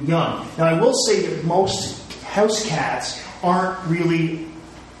to young. Now, I will say that most house cats don't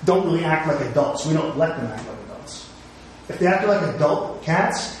really act like adults. We don't let them act like adults. If they acted like adult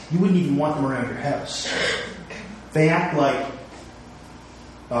cats, you wouldn't even want them around your house. They act like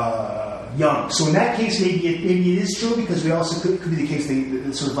young. So in that case, maybe it is true, because we also could be the case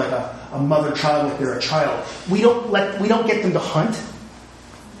it's sort of like a mother-child, like they're a child. We don't get them to hunt,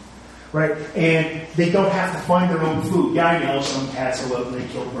 right? And they don't have to find their own food. Yeah, I know some cats are out and they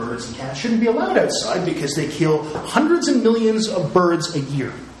kill birds, and cats shouldn't be allowed outside because they kill hundreds of millions of birds a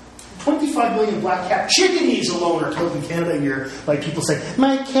year. 25 million black cap chickadees alone are killed in Canada a year. Like people say,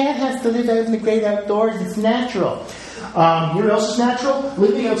 my cat has to live out in the great outdoors. It's natural. You know what else is natural?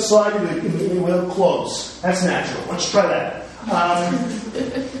 Living outside without clothes. That's natural. Let's try that.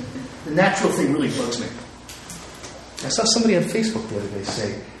 The natural thing really bugs me. I saw somebody on Facebook the other day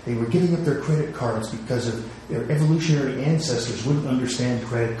say they were giving up their credit cards because of their evolutionary ancestors wouldn't understand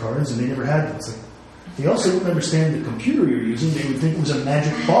credit cards and they never had them. It's like, they also wouldn't understand the computer you're using. They would think it was a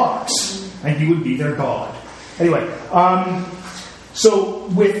magic box and you would be their god. Anyway, so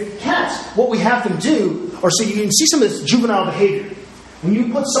with cats, what we have them do, or so you can see some of this juvenile behavior. When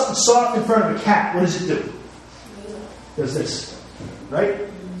you put something soft in front of a cat, what does it do? It does this, right?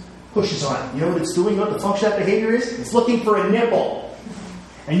 Pushes on it. You know what it's doing? What the function of that behavior is? It's looking for a nipple.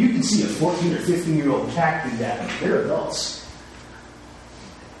 And you can see a 14 or 15-year-old cat do that. They're adults.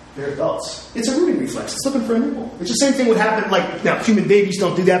 They're adults. It's a rooting reflex. It's looking for a nipple. It's the same thing would happen, like, now, human babies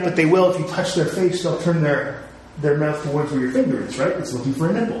don't do that, but they will. If you touch their face, they'll turn their mouth towards where your finger is, right? It's looking for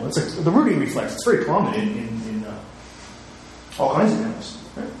a nipple. It's like the rooting reflex. It's very common in all kinds of animals.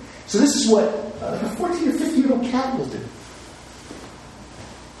 Right? So this is what a 14 or 15-year-old cat will do.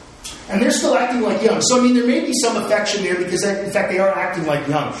 And they're still acting like young. So, I mean, there may be some affection there because, in fact, they are acting like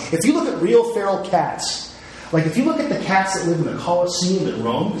young. If you look at real feral cats, like if you look at the cats that live in the Colosseum at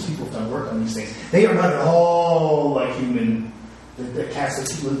Rome, because people have done work on these things, they are not at all like human, the cats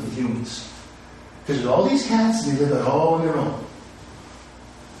that live with humans. Because there's all these cats, and they live all on their own.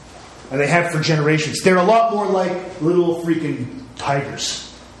 And they have for generations. They're a lot more like little freaking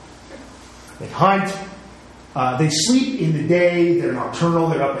tigers. They hunt. They sleep in the day. They're nocturnal.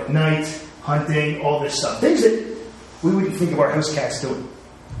 They're up at night, hunting, all this stuff. Things that we wouldn't think of our house cats doing.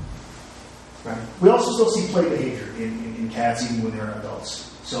 Right? We also still see play behavior in cats even when they're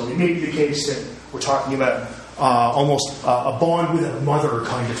adults. So it may be the case that we're talking about almost a bond with a mother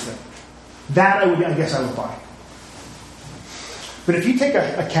kind of thing. That I guess I would buy. But if you take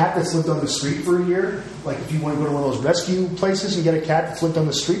a cat that's lived on the street for a year, like if you want to go to one of those rescue places and get a cat that's lived on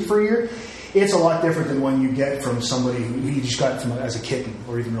the street for a year, it's a lot different than one you get from somebody who you just got from as a kitten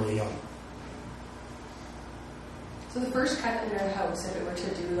or even really young. So the first cat in your house, if it were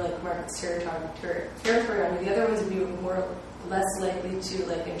to do like market territory on you, the other ones would be less likely to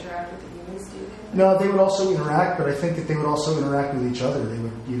like interact with the humans, do you think? No, they would also interact, but I think that they would also interact with each other.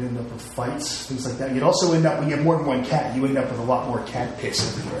 You'd end up with fights, things like that. You'd also end up, when you have more than one cat, you end up with a lot more cat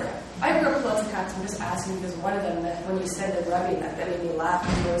piss everywhere. I grew up with lots of cats. I'm just asking because one of them, that when you said the rubbing, that made me laugh.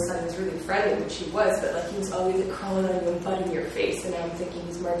 And my son was really friendly, which he was, but like he was always like, crawling on you and butting your face. And now I'm thinking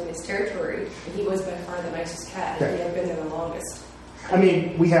he's marking his territory. And he was by far the nicest cat. And he had been there the longest. I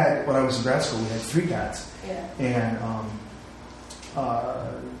mean, when I was in grad school, we had 3 cats. Yeah. And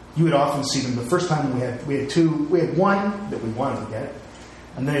you would often see them. The first time we had 2. We had one that we wanted to get.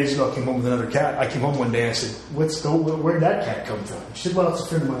 And then I came home with another cat. I came home one day and I said, where did that cat come from? She said, well, it's a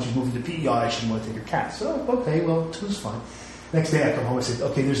friend of mine. She's moving to PEI. She didn't want to take her cat. So, okay, well, 2's fine. Next day I come home and I said,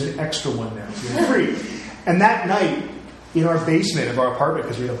 okay, there's an extra one now. So we have 3. And that night, in our basement of our apartment,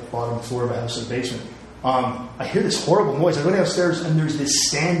 because we have the bottom floor of a house in the basement, I hear this horrible noise. I go downstairs and there's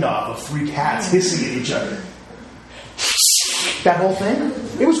this standoff of 3 cats hissing at each other. That whole thing.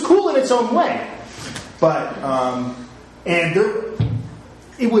 It was cool in its own way. But,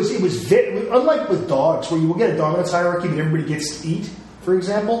 It was unlike with dogs, where you will get a dominance hierarchy, but everybody gets to eat, for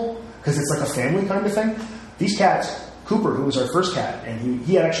example, because it's like a family kind of thing. These cats, Cooper, who was our first cat, and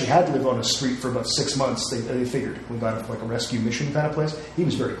he actually had lived on a street for about 6 months. They figured we got him like a rescue mission kind of place. He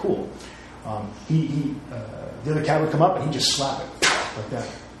was very cool. The other cat would come up and he'd just slap it like that.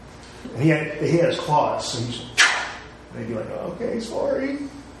 And he had his claws, so they'd be like, "Okay, sorry."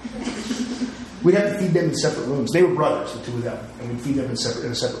 We'd have to feed them in separate rooms. They were brothers, the 2 of them, and we'd feed them in a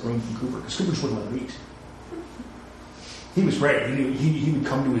separate room from Cooper, because Cooper just wouldn't let them eat. He was great. He would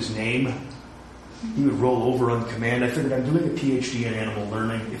come to his name. He would roll over on command. I figured I'm doing a PhD in animal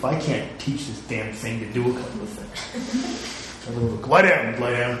learning. If I can't teach this damn thing to do a couple of things. I would go, lie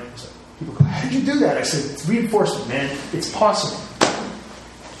down. So people go, how did you do that? I said, it's reinforcement, man. It's possible.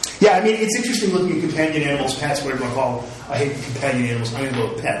 Yeah, I mean, it's interesting looking at companion animals, pets, whatever you want to call them. I hate companion animals. I'm going to go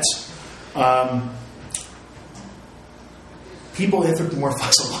with pets. People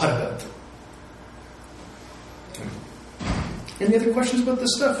anthropomorphize a lot about them. Any other questions about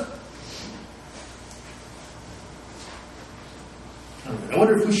this stuff? I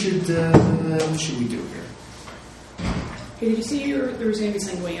wonder if we should, what should we do here? Hey, did you see there was going to be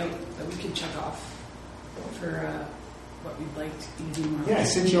something going out that we could check off for what we'd like to do more? Yeah, I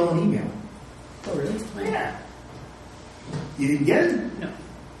sent you all an email. Oh, really? Yeah. You didn't get it? No.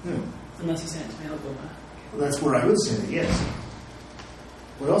 Unless you sent it to my album. Well, that's where I would send it, yes.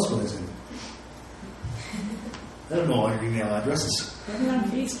 What else would I send it? I don't know all your email addresses. Put it on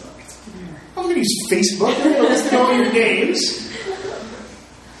Facebook. It's there. I'm going to use Facebook. I'm going to list all your names.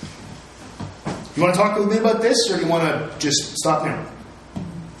 You want to talk a little bit about this, or do you want to just stop now?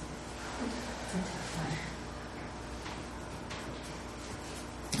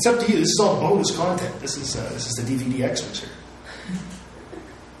 It's up to you. This is all bonus content. This is the DVD extras here.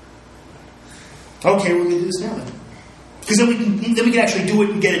 Okay, we're going to do this now then. Because then we can actually do it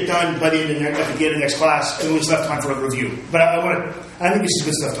and get it done by the end of the next class, and we just have time for a review. But I think this is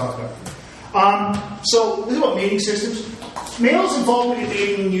good stuff to talk about. So this is about mating systems. Males' involvement in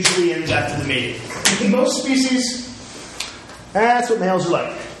mating usually ends after the mating. In most species, that's what males are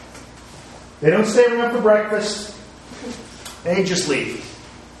like. They don't stay around for breakfast. They just leave.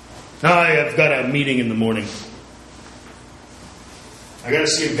 I've got a meeting in the morning. I got to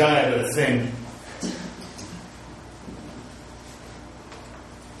see a guy about a thing.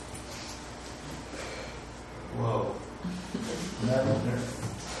 Whoa. What happened there?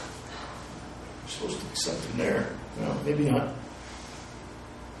 There's supposed to be something there. Well, maybe not.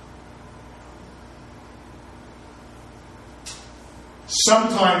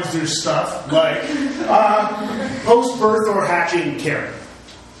 Sometimes there's stuff like post-birth or hatching care.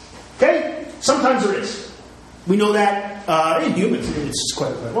 Okay? Sometimes there is. We know that in humans. It's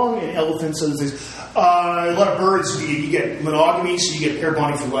quite long. In elephants, other things. A lot of birds, you get monogamy, so you get pair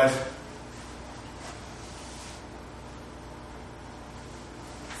bonding for life.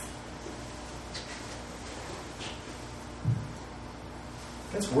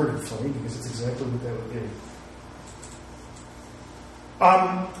 That's worded funny because it's exactly what that would be.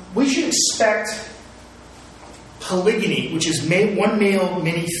 We should expect polygyny, which is one male,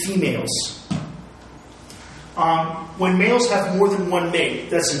 many females. When males have more than one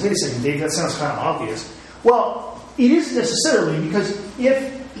mate, wait a second, Dave, that sounds kind of obvious. Well, it isn't necessarily, because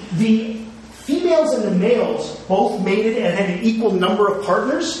if the females and the males both mated and had an equal number of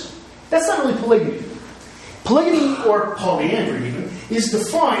partners, that's not really polygamy. Polygyny, or polyandry even, is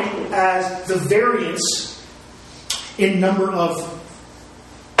defined as the variance in number of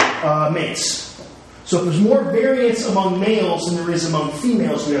mates. So if there's more variance among males than there is among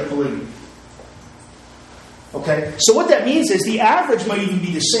females, we have polygyny. Okay? So what that means is the average might even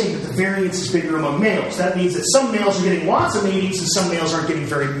be the same, but the variance is bigger among males. That means that some males are getting lots of matings and some males aren't getting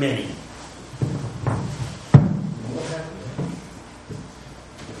very many.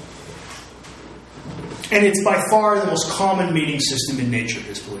 And it's by far the most common mating system in nature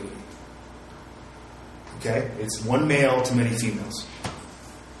is polygamy. Okay? It's one male to many females.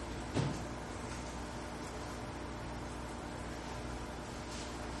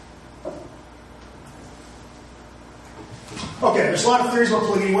 Okay, there's a lot of theories about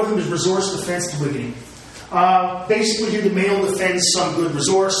polygamy. One of them is resource defense polygamy. Basically, here the male defends some good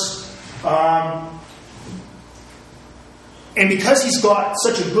resource. And because he's got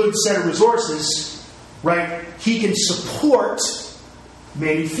such a good set of resources, right, he can support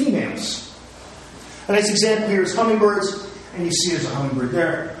many females. A nice example here is hummingbirds. And you see there's a hummingbird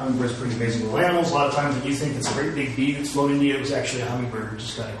there. Hummingbirds are pretty amazing little animals. A lot of times when you think it's a great big bee that's floating in you, it was actually a hummingbird, which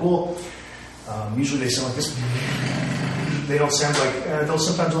is kind of cool. Usually they sound like this. They don't sound like,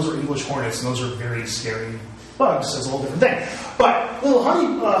 sometimes those are English hornets, and those are very scary bugs. That's a whole different thing. But little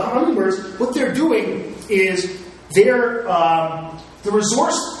hummingbirds, what they're doing is the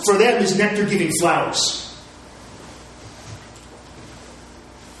resource for them is nectar-giving flowers.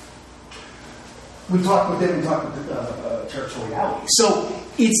 We talked with them, territoriality. So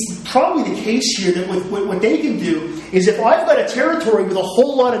it's probably the case here that what they can do is if I've got a territory with a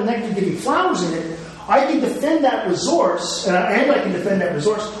whole lot of nectar-giving flowers in it, I can defend that resource, and I can defend that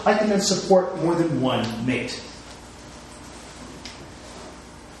resource, I can then support more than one mate.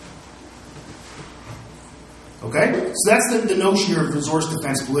 Okay? So that's the notion of resource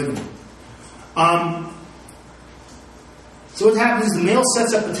defense polygamy. So what happens is the male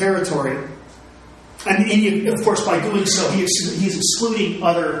sets up the territory, and of course, by doing so, he's excluding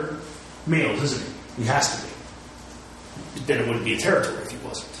other males, isn't he? He has to be. Then it wouldn't be a territory if he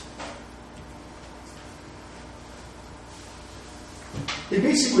wasn't. They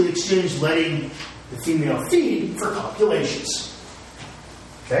basically exchange letting the female feed for copulations.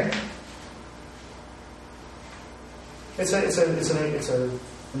 Okay? It's an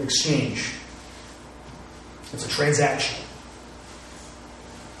exchange. It's a transaction.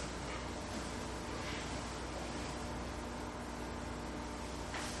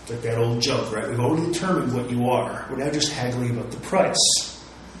 Like that old joke, right? We've already determined what you are. We're now just haggling about the price.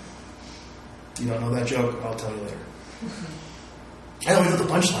 You don't know that joke? I'll tell you later. I don't know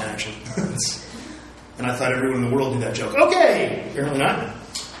the punchline, actually. And I thought everyone in the world knew that joke. Okay! Apparently not.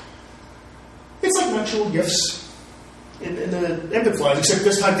 It's like nuptial gifts in the amphitheaters, except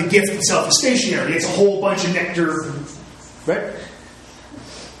this time the gift itself is stationary. It's a whole bunch of nectar. Right?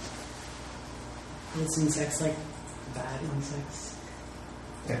 Is insects like bad insects?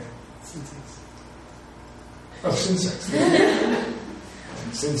 Yeah. Insects. Oh, insects.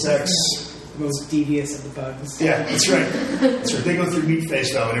 Insects. Most devious of the bugs. Yeah, that's right. That's right. They go through meat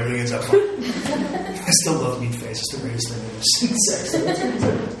face though, and everything ends up fine. I still love meat face. It's the greatest thing ever. Insects.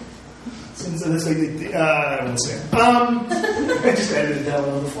 That's like I won't say it. I just edited that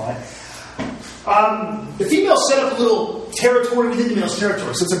one on the fly. The female set up a little territory within the male's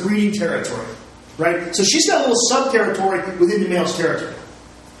territory, so it's a breeding territory, right? So she's got a little sub-territory within the male's territory.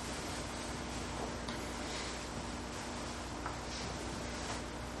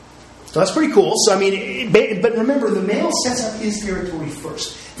 So that's pretty cool. So, I mean, but remember, the male sets up his territory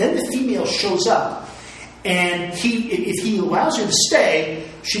first. Then the female shows up. And if he allows her to stay,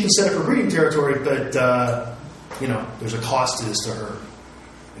 she can set up her breeding territory. But, there's a cost to this to her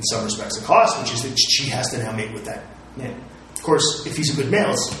in some respects. A cost, which is that she has to now mate with that man. Of course, if he's a good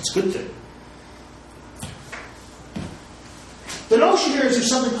male, it's a good thing. The notion here is there's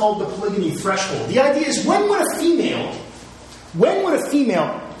something called the polygamy threshold. The idea is when would a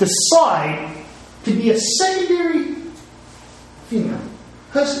female decide to be a secondary female?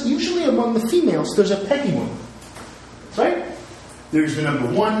 Because usually among the females, there's a pecking order. Right? There's the number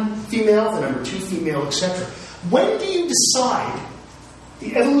one female, the number two female, etc. When do you decide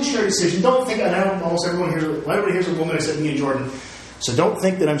the evolutionary decision? Don't think, and I know almost everybody here's a woman, I said me and Jordan, so don't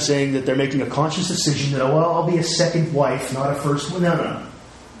think that I'm saying that they're making a conscious decision that, I'll be a second wife, not a first one. No.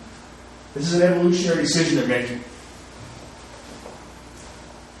 This is an evolutionary decision they're making.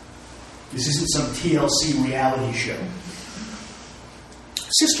 This isn't some TLC reality show.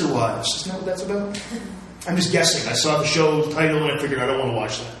 Sister Wives, isn't that what that's about? I'm just guessing. I saw the show title and I figured I don't want to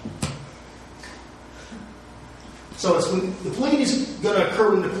watch that. So the polygamy is going to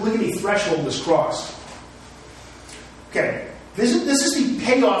occur when the polygamy threshold is crossed. Okay, this is the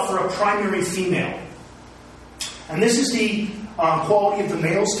payoff for a primary female. And this is the quality of the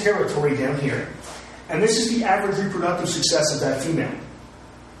male's territory down here. And this is the average reproductive success of that female.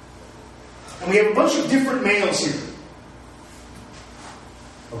 And we have a bunch of different males here.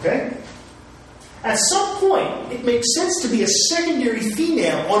 Okay? At some point, it makes sense to be a secondary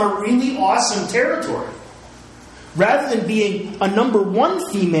female on a really awesome territory, rather than being a number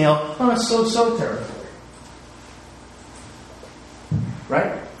one female on a so-so territory.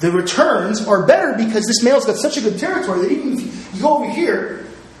 Right? The returns are better because this male's got such a good territory that even if you go over here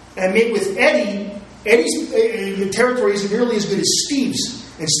and mate with Eddie's territory isn't nearly as good as Steve's.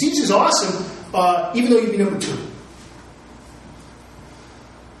 And Steve's is awesome, even though you'd be number two.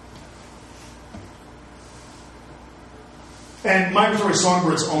 And migratory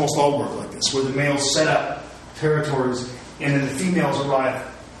songbirds almost all work like this, where the males set up territories and then the females arrive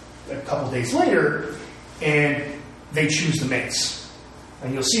a couple days later and they choose the mates.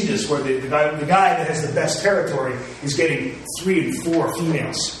 And you'll see this where the guy that has the best territory is getting 3 and 4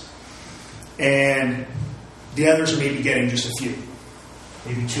 females. And the others are maybe getting just a few.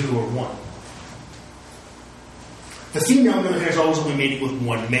 Maybe 2 or 1. The female, on the other hand, is always only mating with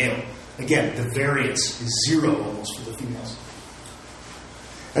one male. Again, the variance is 0 almost for the females.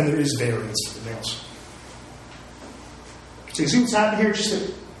 And there is variance for the males. So you see what's happening here? Just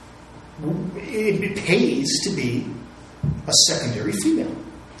that it pays to be a secondary female.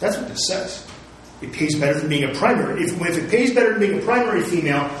 That's what this says. It pays better than being a primary. If it pays better than being a primary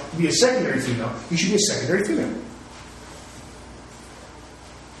female to be a secondary female, you should be a secondary female.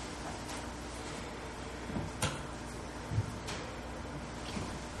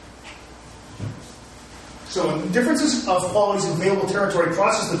 So when differences of qualities in available territory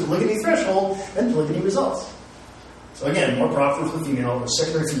crosses the polygamy threshold, then polygamy results. So again, more profitable for the female, a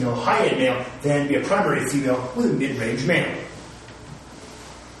secondary female, high-end male, than be a primary female with a mid-range male.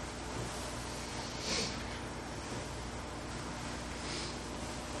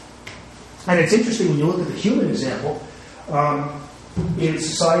 And it's interesting when you look at the human example, in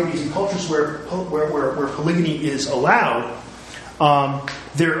societies and cultures where polygamy is allowed,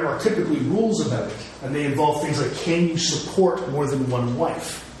 there are typically rules about it. And they involve things like, can you support more than one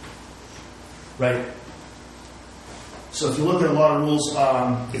wife? Right? So if you look at a lot of rules,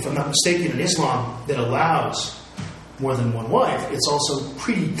 if I'm not mistaken, in Islam, that allows more than one wife, it's also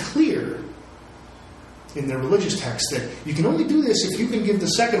pretty clear in their religious text that you can only do this if you can give the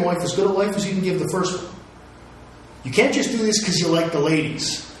second wife as good a life as you can give the first one. You can't just do this because you like the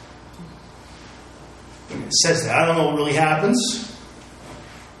ladies. It says that. I don't know what really happens,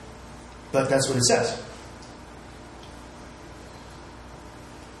 but that's what it says.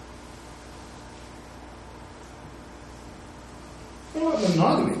 What about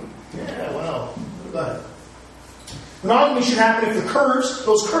monogamy? Yeah, well, what about it? Monogamy should happen if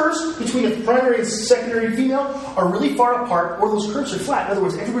those curves between a primary and secondary female are really far apart, or those curves are flat. In other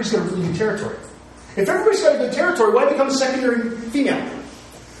words, everybody's got a really good territory. If everybody's got a good territory, why become a secondary female?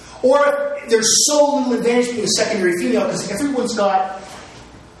 Or there's so little advantage being a secondary female because everyone's got,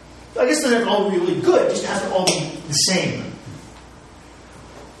 I guess they're not all really good, just have to all be the same.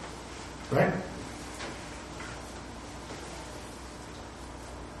 Right?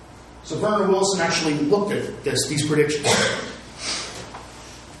 So Werner Wilson actually looked at these predictions.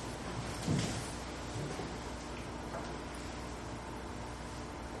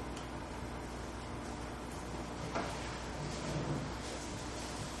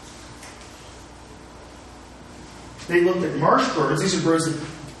 They looked at marsh birds. These are birds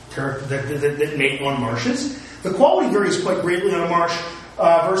that mate on marshes. The quality varies quite greatly on a marsh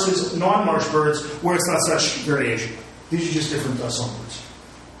versus non-marsh birds where it's not such variation. These are just different songbirds.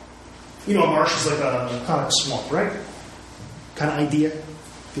 You know, a marsh is like a kind of swamp, right? Kind of idea.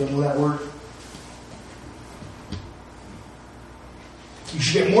 If you don't know that word. You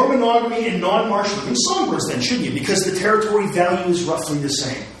should get more monogamy in non-marsh looking songbirds then, shouldn't you? Because the territory value is roughly the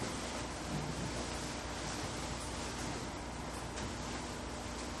same.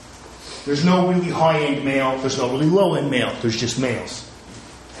 There's no really high-end male. There's no really low-end male. There's just males.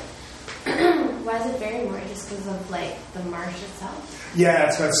 Why does it vary more? Just because of like the marsh itself? Yeah,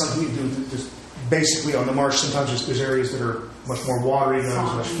 it's got something to do with just basically on the marsh. Sometimes there's areas that are much more watery, there's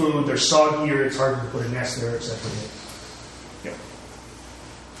much food. They're soggier. It's harder to put a nest there, etc. Yeah.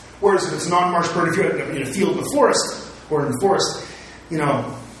 Whereas if it's a non-marsh bird, if you're in a field in the forest or in the forest, you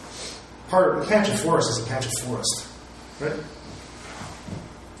know, part of a patch of forest is a patch of forest, right?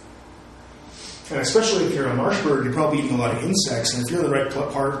 And especially if you're a marsh bird, you're probably eating a lot of insects. And if you're in the right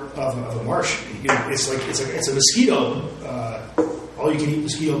part of a marsh, you know, it's a mosquito, all you can eat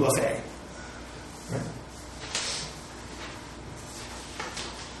mosquito buffet. Right?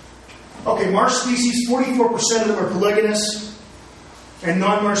 Okay, marsh species, 44% of them are polygynous, and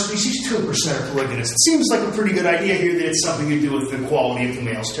non-marsh species, 2% are polygynous. It seems like a pretty good idea here that it's something to do with the quality of the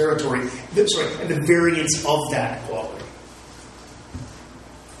male's territory, and the variance of that quality.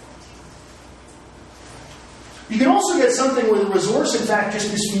 You can also get something where the resource, in fact,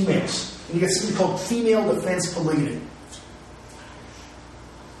 just is females. And you get something called female defense polygamy.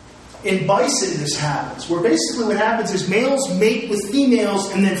 In bison, this happens, where basically what happens is males mate with females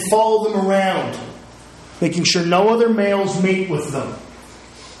and then follow them around, making sure no other males mate with them.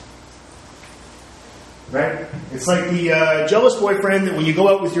 Right? It's like the jealous boyfriend that when you go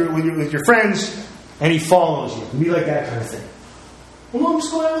out with your friends and he follows you. It can be like that kind of thing. Well, no, I'm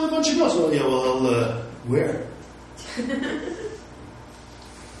just going out with a bunch of girls. Well, yeah, where?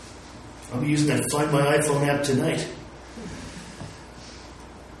 I'll be using that Find My iPhone app tonight.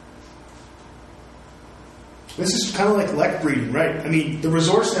 This is kind of like lek breeding, right? I mean, the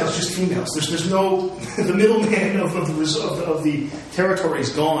resource now is just females. There's no the middleman of the territory is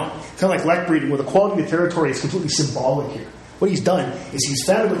gone. Kind of like lek breeding, where the quality of the territory is completely symbolic here. What he's done is he's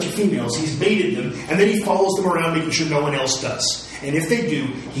found a bunch of females, he's mated them, and then he follows them around, making sure no one else does. And if they do,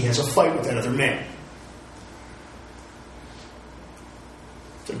 he has a fight with that other man.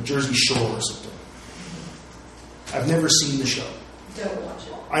 It's like Jersey Shore or something. I've never seen the show. Don't watch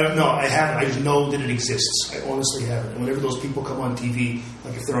it. I don't know. I haven't. I just know that it exists. I honestly haven't. And whenever those people come on TV,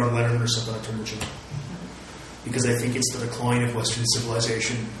 like if they're on Letterman or something, I turn the channel. Because I think it's the decline of Western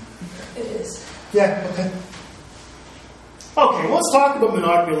civilization. It is. Yeah, okay. Okay, well, let's talk about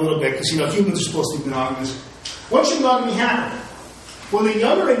monogamy a little bit, because, humans are supposed to be monogamous. When should monogamy happen? When they're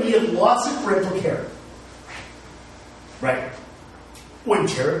younger and need lots of parental care. Right? When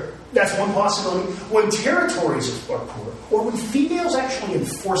That's one possibility. When territories are poor, or when females actually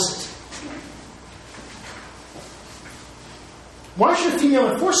enforce it. Why should a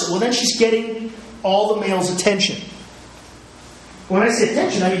female enforce it? Well, then she's getting all the male's attention. When I say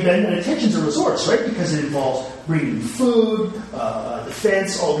attention, I mean that attention's a resource, right? Because it involves bringing food,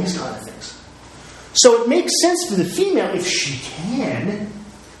 defense, all these kind of things. So it makes sense for the female, if she can,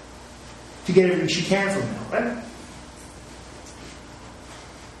 to get everything she can from male, right?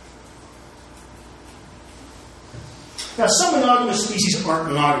 Now, some monogamous species aren't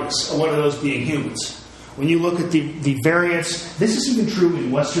monogamous, one of those being humans. When you look at the variance, this is even true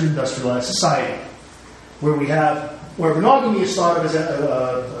in Western industrialized society, where monogamy is thought of as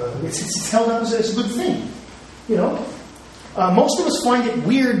it's held up as a good thing. You know, most of us find it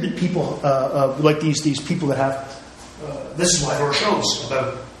weird that people like these people that have. This is why there are shows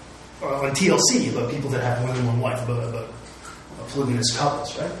about on TLC about people that have more than one wife, about polygamous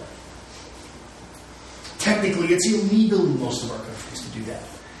couples, right? Technically, it's illegal in most of our countries to do that.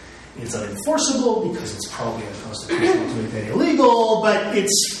 It's unenforceable because it's probably unconstitutional to make that illegal, but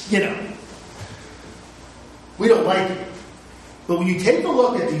it's, we don't like it. But when you take a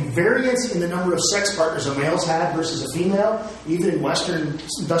look at the variance in the number of sex partners a male's had versus a female, even in Western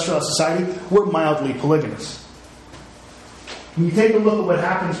industrial society, we're mildly polygamous. When you take a look at what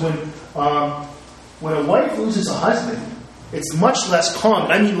happens when a wife loses a husband, it's much less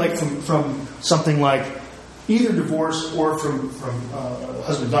common. I mean, like from something like either divorce or from a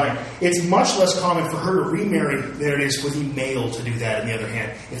husband dying. It's much less common for her to remarry than it is for the male to do that, on the other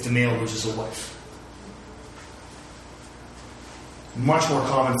hand, if the male loses a wife. Much more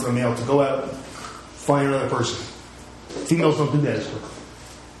common for a male to go out and find another person. Females don't do that as quickly.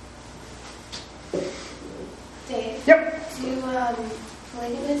 Dave? Yep. Do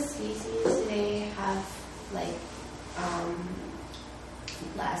polygamous species today have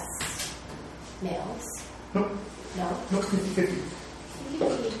less males? No. No? No, 50-50.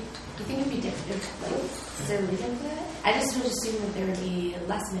 You think it'd be different? Is there a reason for that? I just would assume that there would be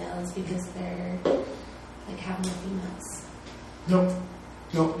less males because they're have more females. No.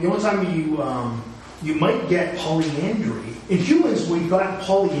 The only time you might get polyandry in humans, we've got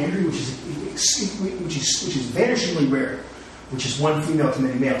polyandry, which is vanishingly rare, which is one female to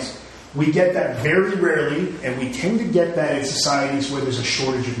many males. We get that very rarely, and we tend to get that in societies where there's a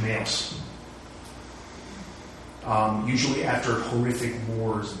shortage of males. Usually after horrific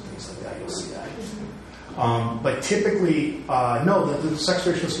wars and things like that, you'll see that. But typically, no, the sex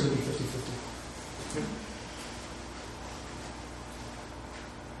ratio is going to be 50-50.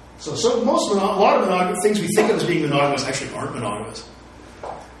 So a lot of monogamous things we think of as being monogamous actually aren't monogamous.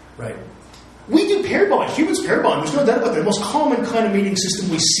 Right? We do pair bond. Humans pair bond. There's no doubt about that. The most common kind of mating system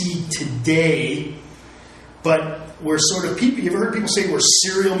we see today, but we're sort of people. You ever heard people say we're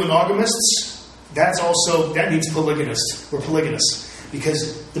serial monogamists? That means polygamist. We're polygamists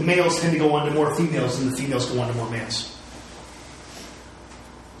because the males tend to go on to more females and the females go on to more males.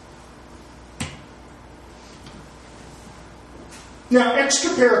 Now,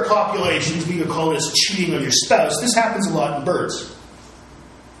 extra-pair copulations, being called as cheating on your spouse, this happens a lot in birds.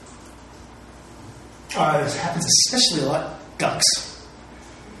 This happens especially a lot in ducks.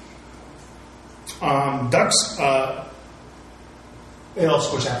 Ducks, it also,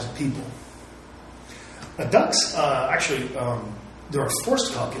 of course, happens with people. Ducks, actually, there are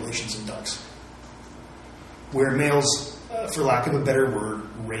forced copulations in ducks, where males, for lack of a better word,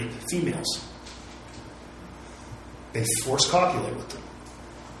 rape females. They force copulate with them.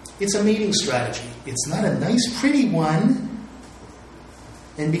 It's a mating strategy. It's not a nice, pretty one.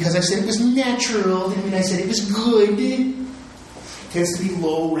 And because I said it was natural, didn't mean I said it was good. It tends to be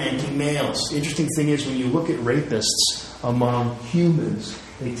low-ranking males. The interesting thing is when you look at rapists among humans,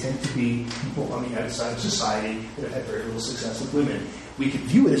 they tend to be people on the outside of society that have had very little success with women. We could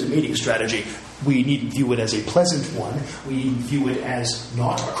view it as a mating strategy. We needn't view it as a pleasant one. We needn't view it as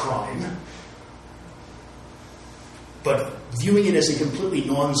not a crime. But viewing it as a completely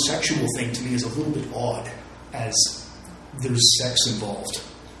non-sexual thing to me is a little bit odd, as there's sex involved.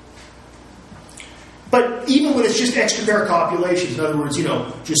 But even when it's just extra-pair copulations, in other words,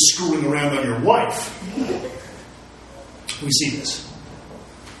 just screwing around on your wife, we see this.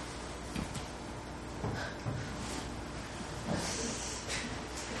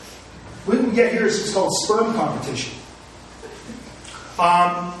 What we get here is called sperm competition.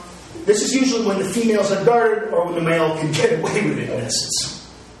 This is usually when the female's unguarded or when the male can get away with it, in essence.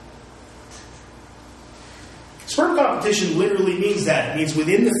 Sperm competition literally means that. It means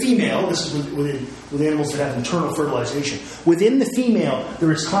within the female, this is with animals that have internal fertilization, within the female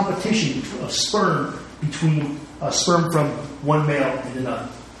there is competition of sperm between sperm from one male and another.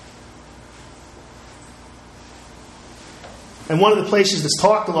 And one of the places that's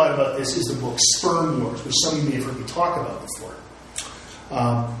talked a lot about this is the book Sperm Wars, which some of you may have heard me talk about before.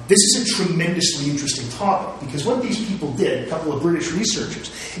 This is a tremendously interesting topic because what these people did, a couple of British researchers,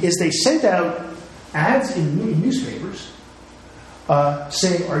 is they sent out ads in newspapers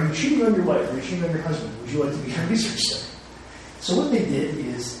saying, are you cheating on your wife? Are you cheating on your husband? Would you like to be a research study? So what they did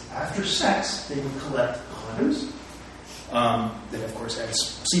is, after sex, they would collect condoms that, of course, had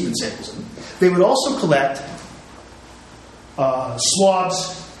semen samples in them. They would also collect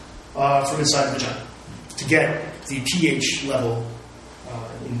swabs from inside the vagina to get the pH level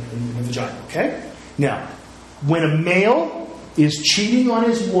in the vagina. Okay? Now, when a male is cheating on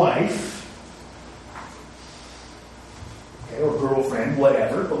his wife, okay, or girlfriend,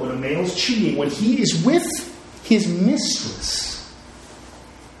 whatever, but when a male is cheating, when he is with his mistress,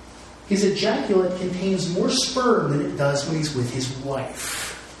 his ejaculate contains more sperm than it does when he's with his wife.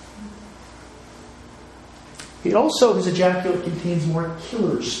 His ejaculate contains more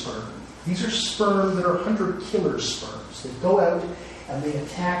killer sperm. These are sperm that are hunter-killer sperms that go out and they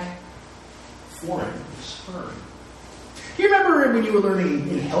attack foreign sperm. Do you remember when you were learning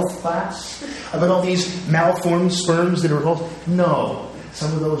in health class about all these malformed sperms that are all... No.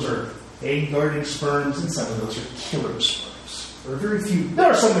 Some of those are egg-guarding sperms and some of those are killer sperms. There are very few. There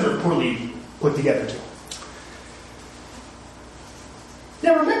are some that are poorly put together too.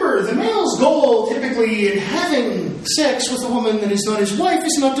 Now remember, the male's goal typically in having sex with a woman that is not his wife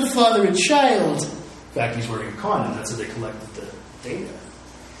is not to father a child. In fact, he's wearing a condom. That's how they collected the data.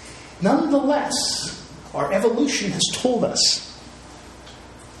 Nonetheless, our evolution has told us.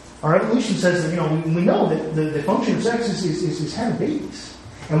 Our evolution says that, we know that the function of sex is having babies.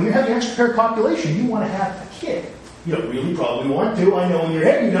 And when you're having extra-pair copulation, you want to have a kid. You don't really probably want to. I know in your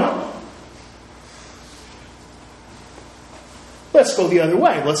head you don't. Let's go the other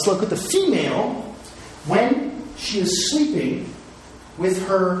way. Let's look at the female when she is sleeping with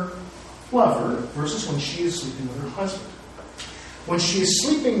her lover versus when she is sleeping with her husband. When she is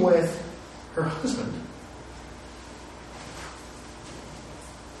sleeping with her husband,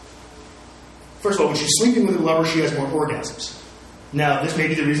 first of all, when she's sleeping with her lover, she has more orgasms. Now, this may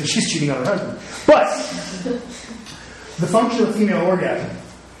be the reason she's cheating on her husband. But the function of female orgasm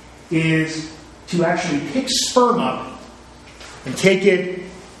is to actually pick sperm up and take it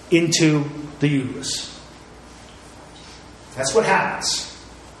into the uterus. That's what happens.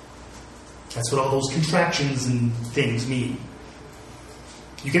 That's what all those contractions and things mean.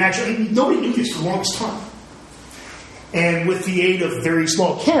 You can actually... Nobody knew this for the longest time. And with the aid of very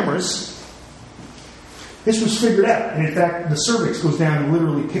small cameras, this was figured out. And in fact, the cervix goes down and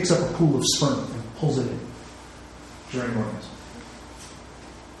literally picks up a pool of sperm and pulls it in during orgasm.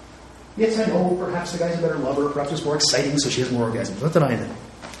 Yes, I know, perhaps the guy's a better lover, perhaps it's more exciting, so she has more orgasms. I'm not denying that.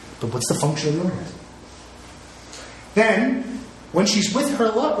 But what's the function of the orgasm? Then, when she's with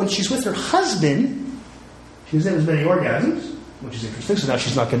her husband, she doesn't have as many orgasms, which is interesting, so now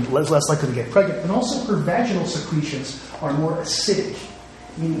she's less likely to get pregnant. And also her vaginal secretions are more acidic,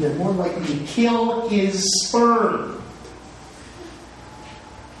 meaning they're more likely to kill his sperm.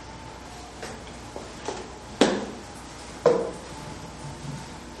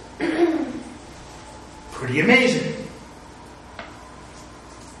 Pretty amazing.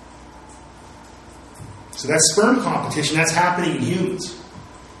 So that's sperm competition. That's happening in humans.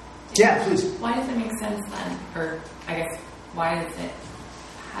 Yeah, please. Why does it make sense then? Or, I guess, why does it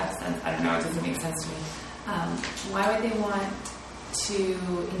have sense? I don't know. It doesn't make sense to me. Why would they want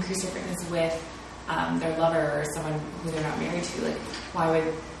to increase their fitness with their lover or someone who they're not married to? Like, why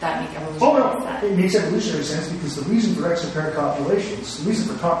would that make evolutionary sense? It makes evolutionary sense because the reason for extra-pair copulations, the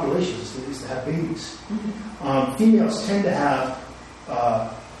reason for copulations is to have babies. Mm-hmm. Females tend to have,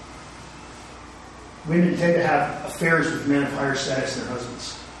 women tend to have affairs with men of higher status than their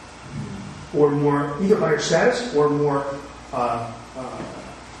husbands. Or more, either higher status or more,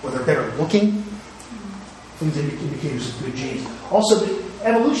 or they're better looking. Things indicators of good genes. Also,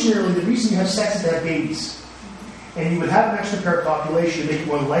 evolutionarily, the reason you have sex is to have babies. And you would have an extra pair population to make it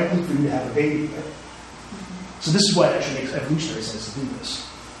more likely for you to have a baby. Right? So this is why it actually makes evolutionary sense to do this.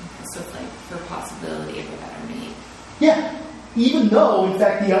 So it's like for possibility of a better mate. Yeah. Even though, in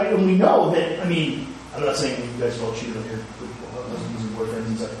fact, and we know that, I'm not saying you guys all cheated on your husbands and boyfriends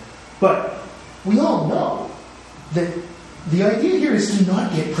and stuff, but we all know that the idea here is to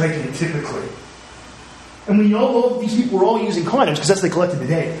not get pregnant typically. And we know these people were all using condoms because that's what they collected the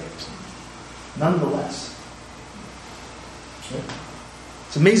data. Nonetheless.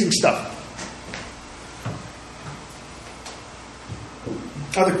 It's amazing stuff.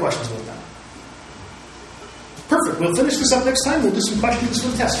 Other questions about that? Perfect. We'll finish this up next time. We'll do some questions for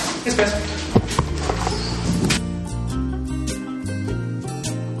the test. Yes, guys.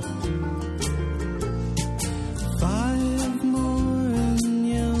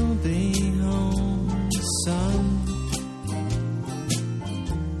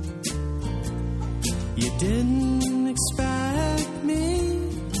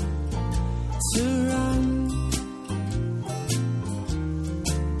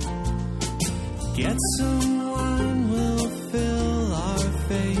 Get someone will fill our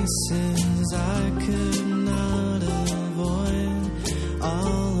faces. I could not avoid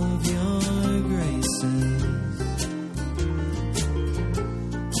all of your graces.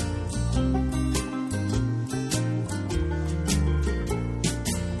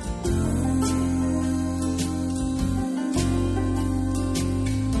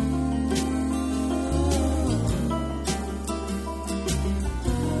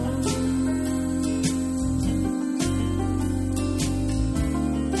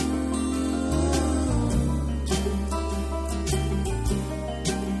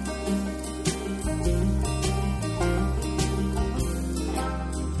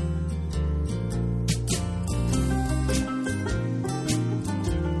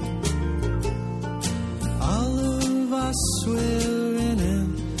 We're in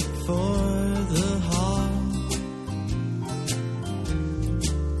it for the heart,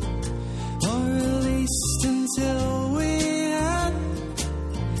 or at least until we hit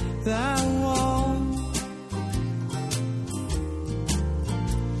that wall.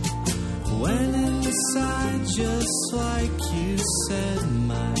 When inside, just like you said,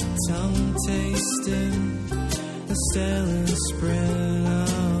 my tongue tasted a stellar spread out.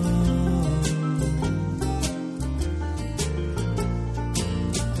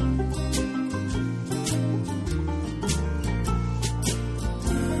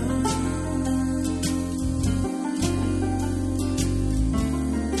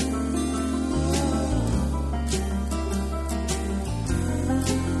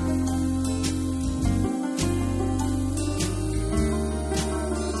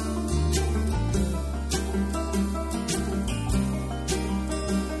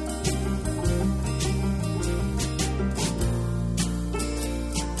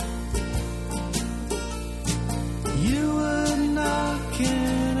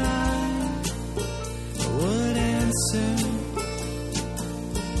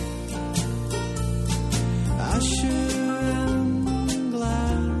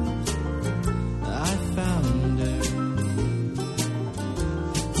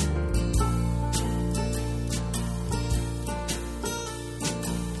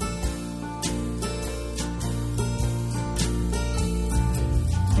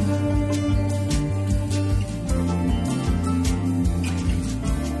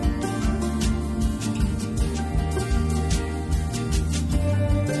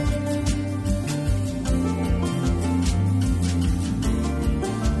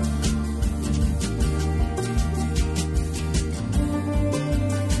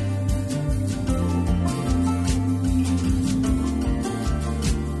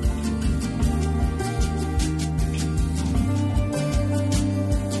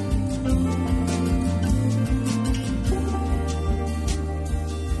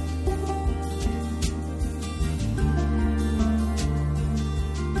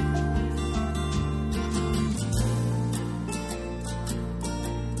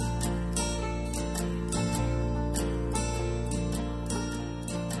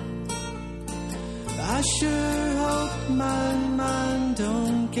 I sure hope my mind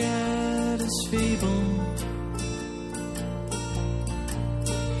don't get as feeble,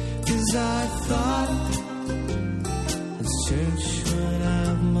 'cause I thought this church would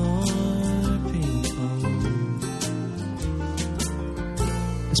have more people.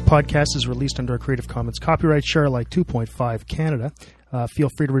 This podcast is released under a Creative Commons copyright share alike 2.5 Canada. Feel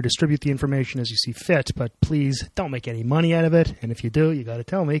free to redistribute the information as you see fit, but please don't make any money out of it. And if you do, you got to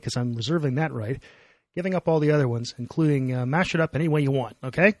tell me, because I'm reserving that right. Giving up all the other ones, including mash it up any way you want,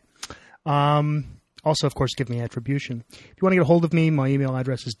 okay? Also, of course, give me attribution. If you want to get a hold of me, my email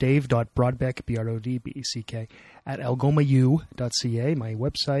address is dave.brodbeck, BRODBECK, at algomau.ca. My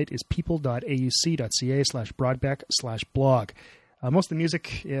website is people.auc.ca/Brodbeck/blog. Most of the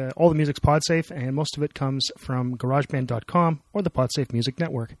music, all the music's PodSafe, and most of it comes from GarageBand.com or the PodSafe Music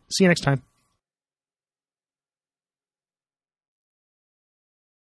Network. See you next time.